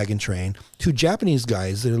own the wagon train, 2 Japanese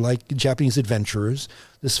guys. They're like Japanese adventurers.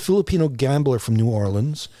 This Filipino gambler from New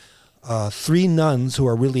Orleans, 3 nuns who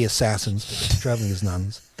are really assassins, but they're traveling as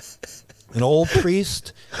nuns. An old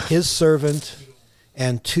priest, his servant,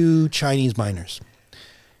 and 2 Chinese miners.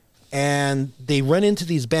 And they run into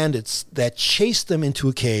these bandits that chase them into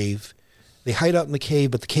a cave. They hide out in the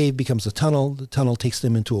cave, but the cave becomes a tunnel. The tunnel takes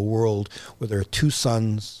them into a world where there are 2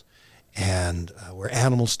 suns and where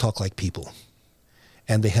animals talk like people.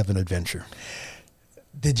 And they have an adventure.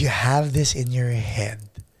 Did you have this in your head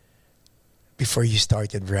before you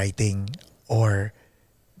started writing, or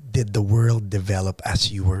did the world develop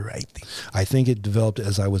as you were writing? I think it developed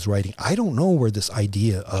as I was writing. I don't know where this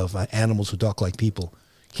idea of animals who talk like people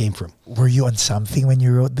came from. Were you on something when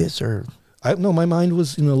you wrote this, or? No, my mind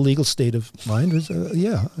was in a legal state of mind.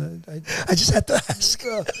 I just had to ask.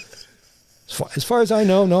 As far as I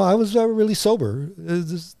know, no, I was really sober.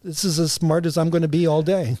 This is as smart as I'm going to be all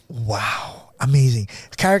day. Wow. Amazing.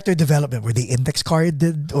 Character development, were the index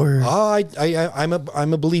carded, or? I'm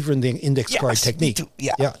a believer in the index card technique. Me too.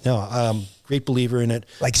 Yeah. No, great believer in it.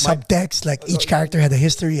 Like subtext, like each character had a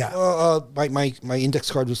history. Yeah. My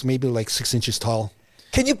index card was maybe like 6 inches tall.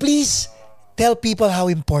 Can you please tell people how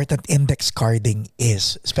important index carding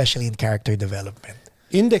is, especially in character development?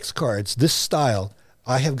 Index cards, this style,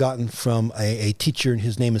 I have gotten from a teacher, and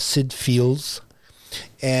his name is Sid Fields,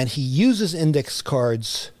 and he uses index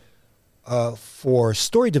cards for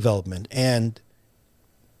story development. And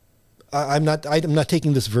I'm not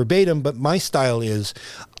taking this verbatim, but my style is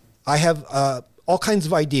I have all kinds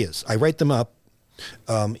of ideas. I write them up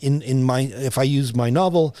if I use my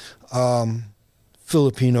novel.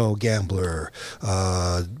 Filipino gambler,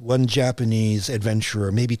 1 Japanese adventurer,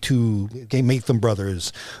 maybe 2, make them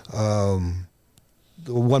brothers.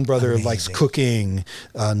 The one brother likes cooking.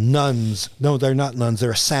 Nuns, no, they're not nuns.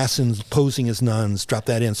 They're assassins posing as nuns. Drop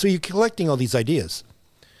that in. So you're collecting all these ideas.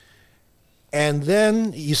 And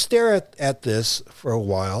then you stare at this for a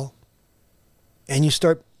while, and you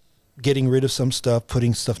start getting rid of some stuff,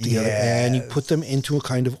 putting stuff together, and you put them into a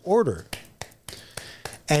kind of order.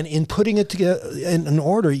 And in putting it together in an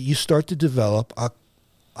order, you start to develop a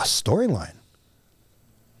storyline.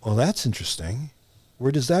 Well, that's interesting.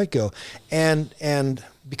 Where does that go? And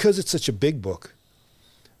because it's such a big book,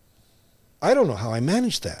 I don't know how I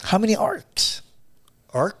managed that. How many arcs?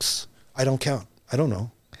 Arcs? I don't count. I don't know.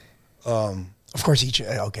 Of course, each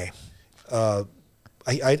okay. I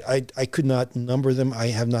could not number them. I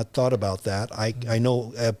have not thought about that. I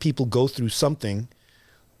know people go through something.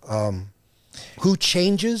 who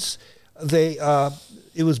changes.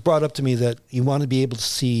 It was brought up to me that you want to be able to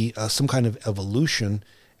see some kind of evolution.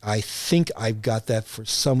 I think I've got that for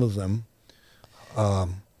some of them.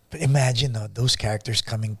 But imagine those characters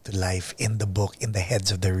coming to life in the book, in the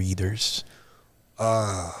heads of the readers.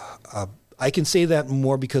 I can say that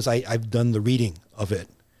more because I've done the reading of it.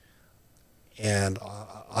 And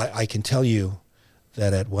I can tell you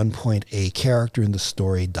that at one point a character in the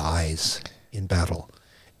story dies in battle.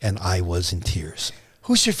 And I was in tears.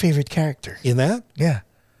 Who's your favorite character? In that? Yeah.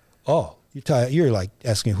 Oh, you're like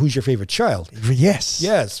asking who's your favorite child? Yes.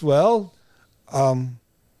 Yes. Well,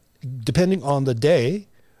 depending on the day,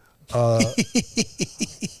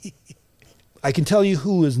 I can tell you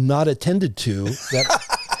who is not attended to.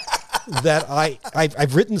 That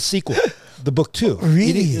I've written the sequel, the book 2.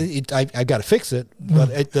 Really? I've got to fix it, but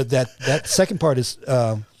that second part is.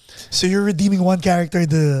 So you're redeeming one character in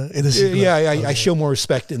the sequel. Yeah, I show more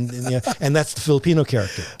respect, and that's the Filipino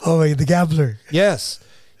character. Oh, wait, the gambler. Yes,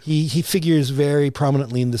 he figures very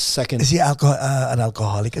prominently in the second. Is he an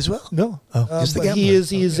alcoholic as well? No, just the but gambler. he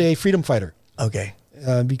is a freedom fighter. Okay.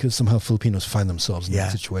 Because somehow Filipinos find themselves in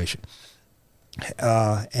that situation,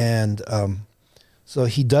 so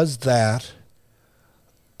he does that.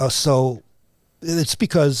 So it's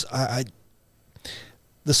because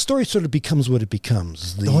the story sort of becomes what it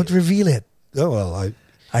becomes. Don't reveal it. Oh well, I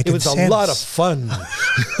can it was sense. a lot of fun.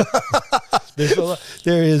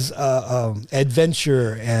 There is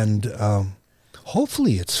adventure, and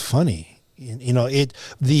hopefully it's funny.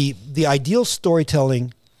 The ideal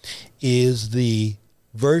storytelling is the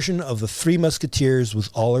version of the Three Musketeers with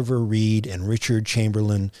Oliver Reed and Richard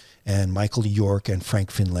Chamberlain and Michael York and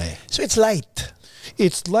Frank Finlay. So it's light.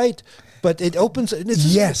 It's light, but it opens.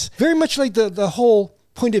 It's very much like the whole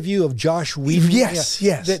point of view of Josh Whedon. Yes.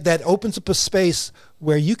 That opens up a space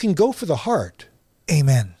where you can go for the heart.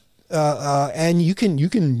 Amen. And you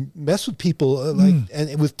can mess with people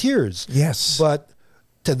and with tears. Yes. But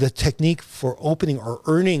the technique for opening or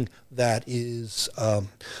earning that is a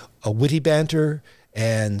witty banter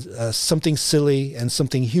and something silly and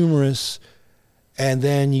something humorous, and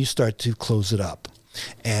then you start to close it up.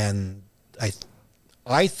 And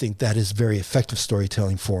I think that is very effective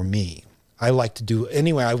storytelling for me. I like to do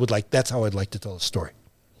anyway. That's how I'd like to tell a story.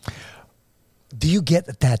 Do you get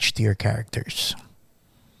attached to your characters?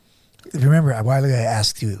 Remember, a while ago I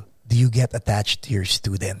asked you, do you get attached to your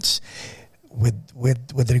students?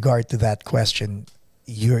 With regard to that question,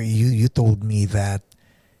 you told me that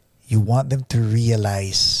you want them to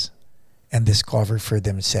realize and discover for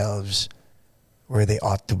themselves where they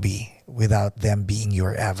ought to be without them being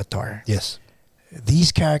your avatar. Yes.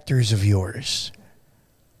 These characters of yours,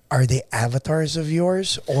 are they avatars of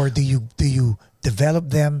yours, or do you develop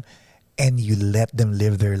them and you let them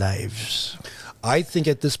live their lives? I think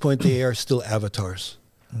at this point they are still avatars.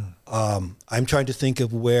 I'm trying to think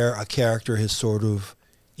of where a character has sort of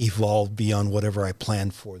evolved beyond whatever I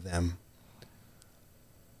planned for them.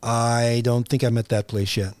 I don't think I'm at that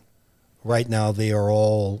place yet. Right now, they are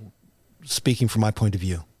all speaking from my point of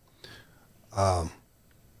view.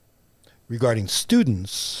 Regarding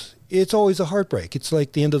students, it's always a heartbreak. It's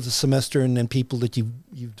like the end of the semester, and then people that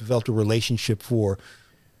you've developed a relationship for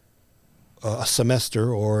a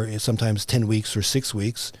semester, or sometimes 10 weeks or 6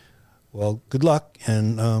 weeks. Well, good luck,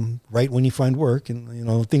 and right when you find work,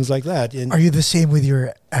 and things like that. And are you the same with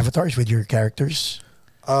your avatars, with your characters?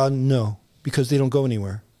 No, because they don't go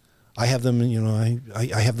anywhere. I have them,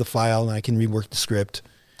 I have the file, and I can rework the script.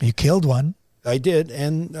 You killed one. I did,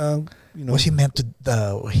 and was he meant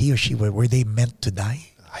to? He or she were they meant to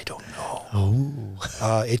die? I don't know.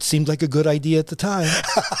 Oh, it seemed like a good idea at the time.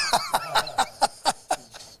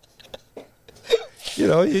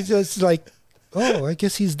 It's just like, oh, I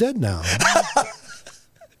guess he's dead now.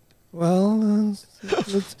 Well,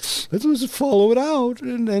 let's follow it out,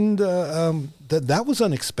 and that was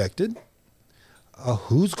unexpected.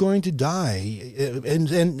 Who's going to die?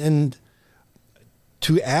 And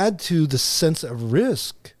to add to the sense of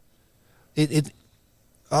risk,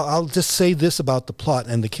 I'll just say this about the plot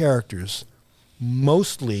and the characters.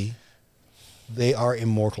 Mostly, they are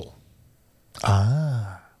immortal.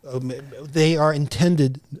 They are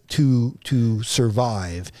intended to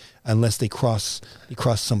survive unless they cross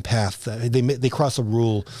some path. They cross a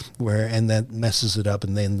rule and that messes it up,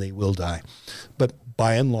 and then they will die. But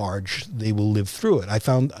by and large, they will live through it. I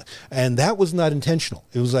found, and that was not intentional.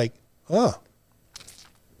 It was like,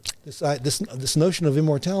 this notion of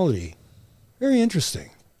immortality, very interesting.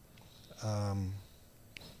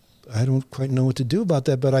 I don't quite know what to do about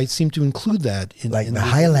that, but I seem to include that in the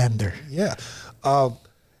Highlander. Yeah.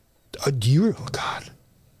 Do you? Oh God.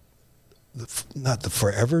 Not the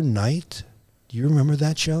Forever Knight. Do you remember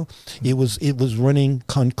that show? It was running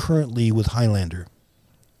concurrently with Highlander.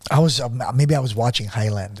 Maybe I was watching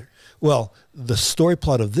Highlander. Well, the story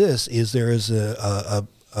plot of this is there is a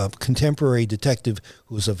contemporary detective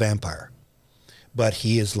who's a vampire, but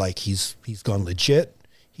he is like he's gone legit.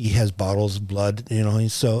 He has bottles of blood, and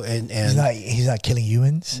He's not killing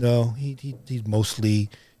humans. no, he mostly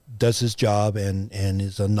does his job and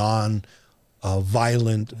is a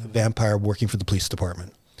non-violent vampire working for the police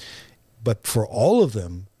department. But for all of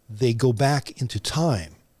them, they go back into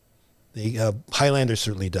time. Highlander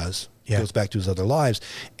certainly does. Yeah. Goes back to his other lives.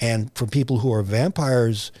 And for people who are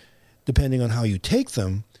vampires, depending on how you take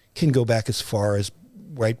them, can go back as far as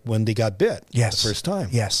right when they got bit the first time.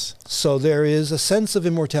 Yes. So there is a sense of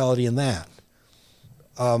immortality in that.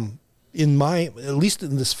 At least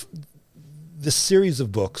in this series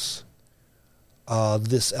of books,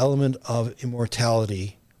 this element of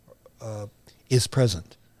immortality is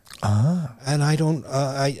present. And I don't,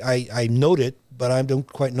 I note it, but I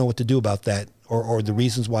don't quite know what to do about that or the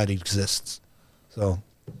reasons why it exists. So.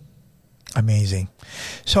 Amazing.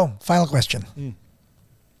 So, final question.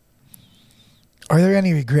 Are there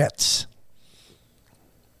any regrets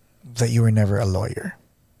that you were never a lawyer?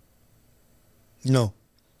 No,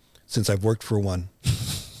 since I've worked for one.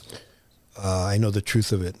 I know the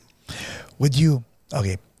truth of it. Would you,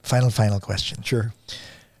 okay, final question. Sure.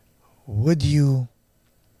 Would you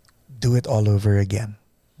do it all over again?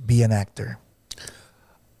 Be an actor?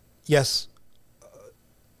 Yes,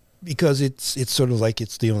 because it's sort of like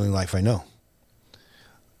it's the only life I know.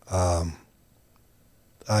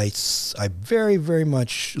 I very, very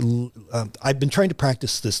much, I've been trying to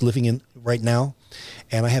practice this living in right now,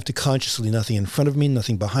 and I have to consciously, nothing in front of me,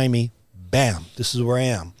 nothing behind me, bam, this is where I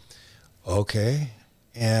am. Okay,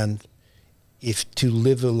 and if to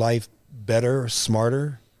live a life better,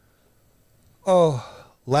 smarter,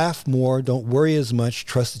 laugh more, don't worry as much,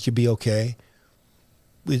 trust that you'll be okay,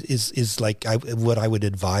 is like what I would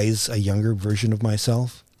advise a younger version of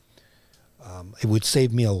myself. It would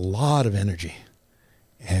save me a lot of energy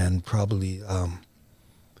and probably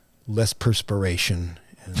less perspiration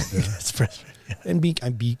and,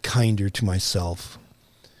 be kinder to myself.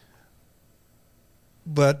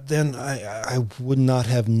 But then I would not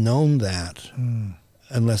have known that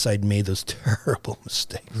unless I'd made those terrible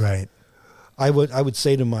mistakes. Right. I would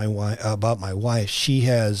say to my wife about my wife, she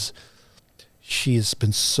has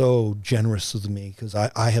been so generous with me because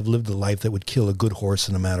I have lived a life that would kill a good horse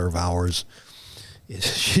in a matter of hours.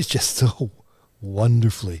 She's just so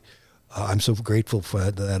wonderfully. I'm so grateful for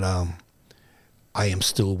that. I am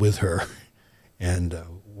still with her, and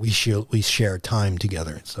we share time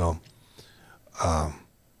together. So,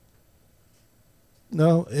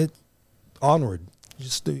 no, onward.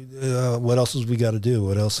 Just what else has we got to do?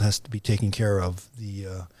 What else has to be taken care of?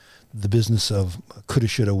 The business of coulda,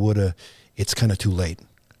 shoulda, woulda. It's kind of too late.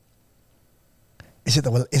 Is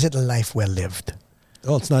it a life well lived?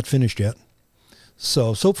 Oh, it's not finished yet.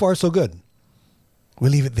 So far, so good.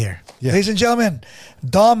 We'll leave it there. Yeah. Ladies and gentlemen,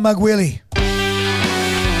 Dom Magwili.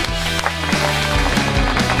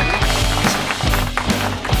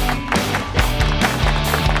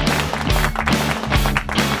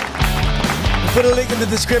 We'll put a link in the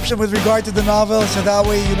description with regard to the novel, so that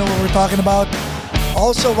way you know what we're talking about.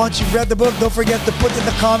 Also, once you've read the book, don't forget to put in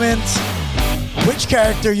the comments which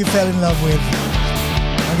character you fell in love with.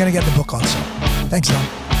 I'm going to get the book also. Thanks, Dom.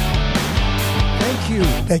 Thank you.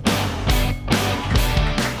 Thank you.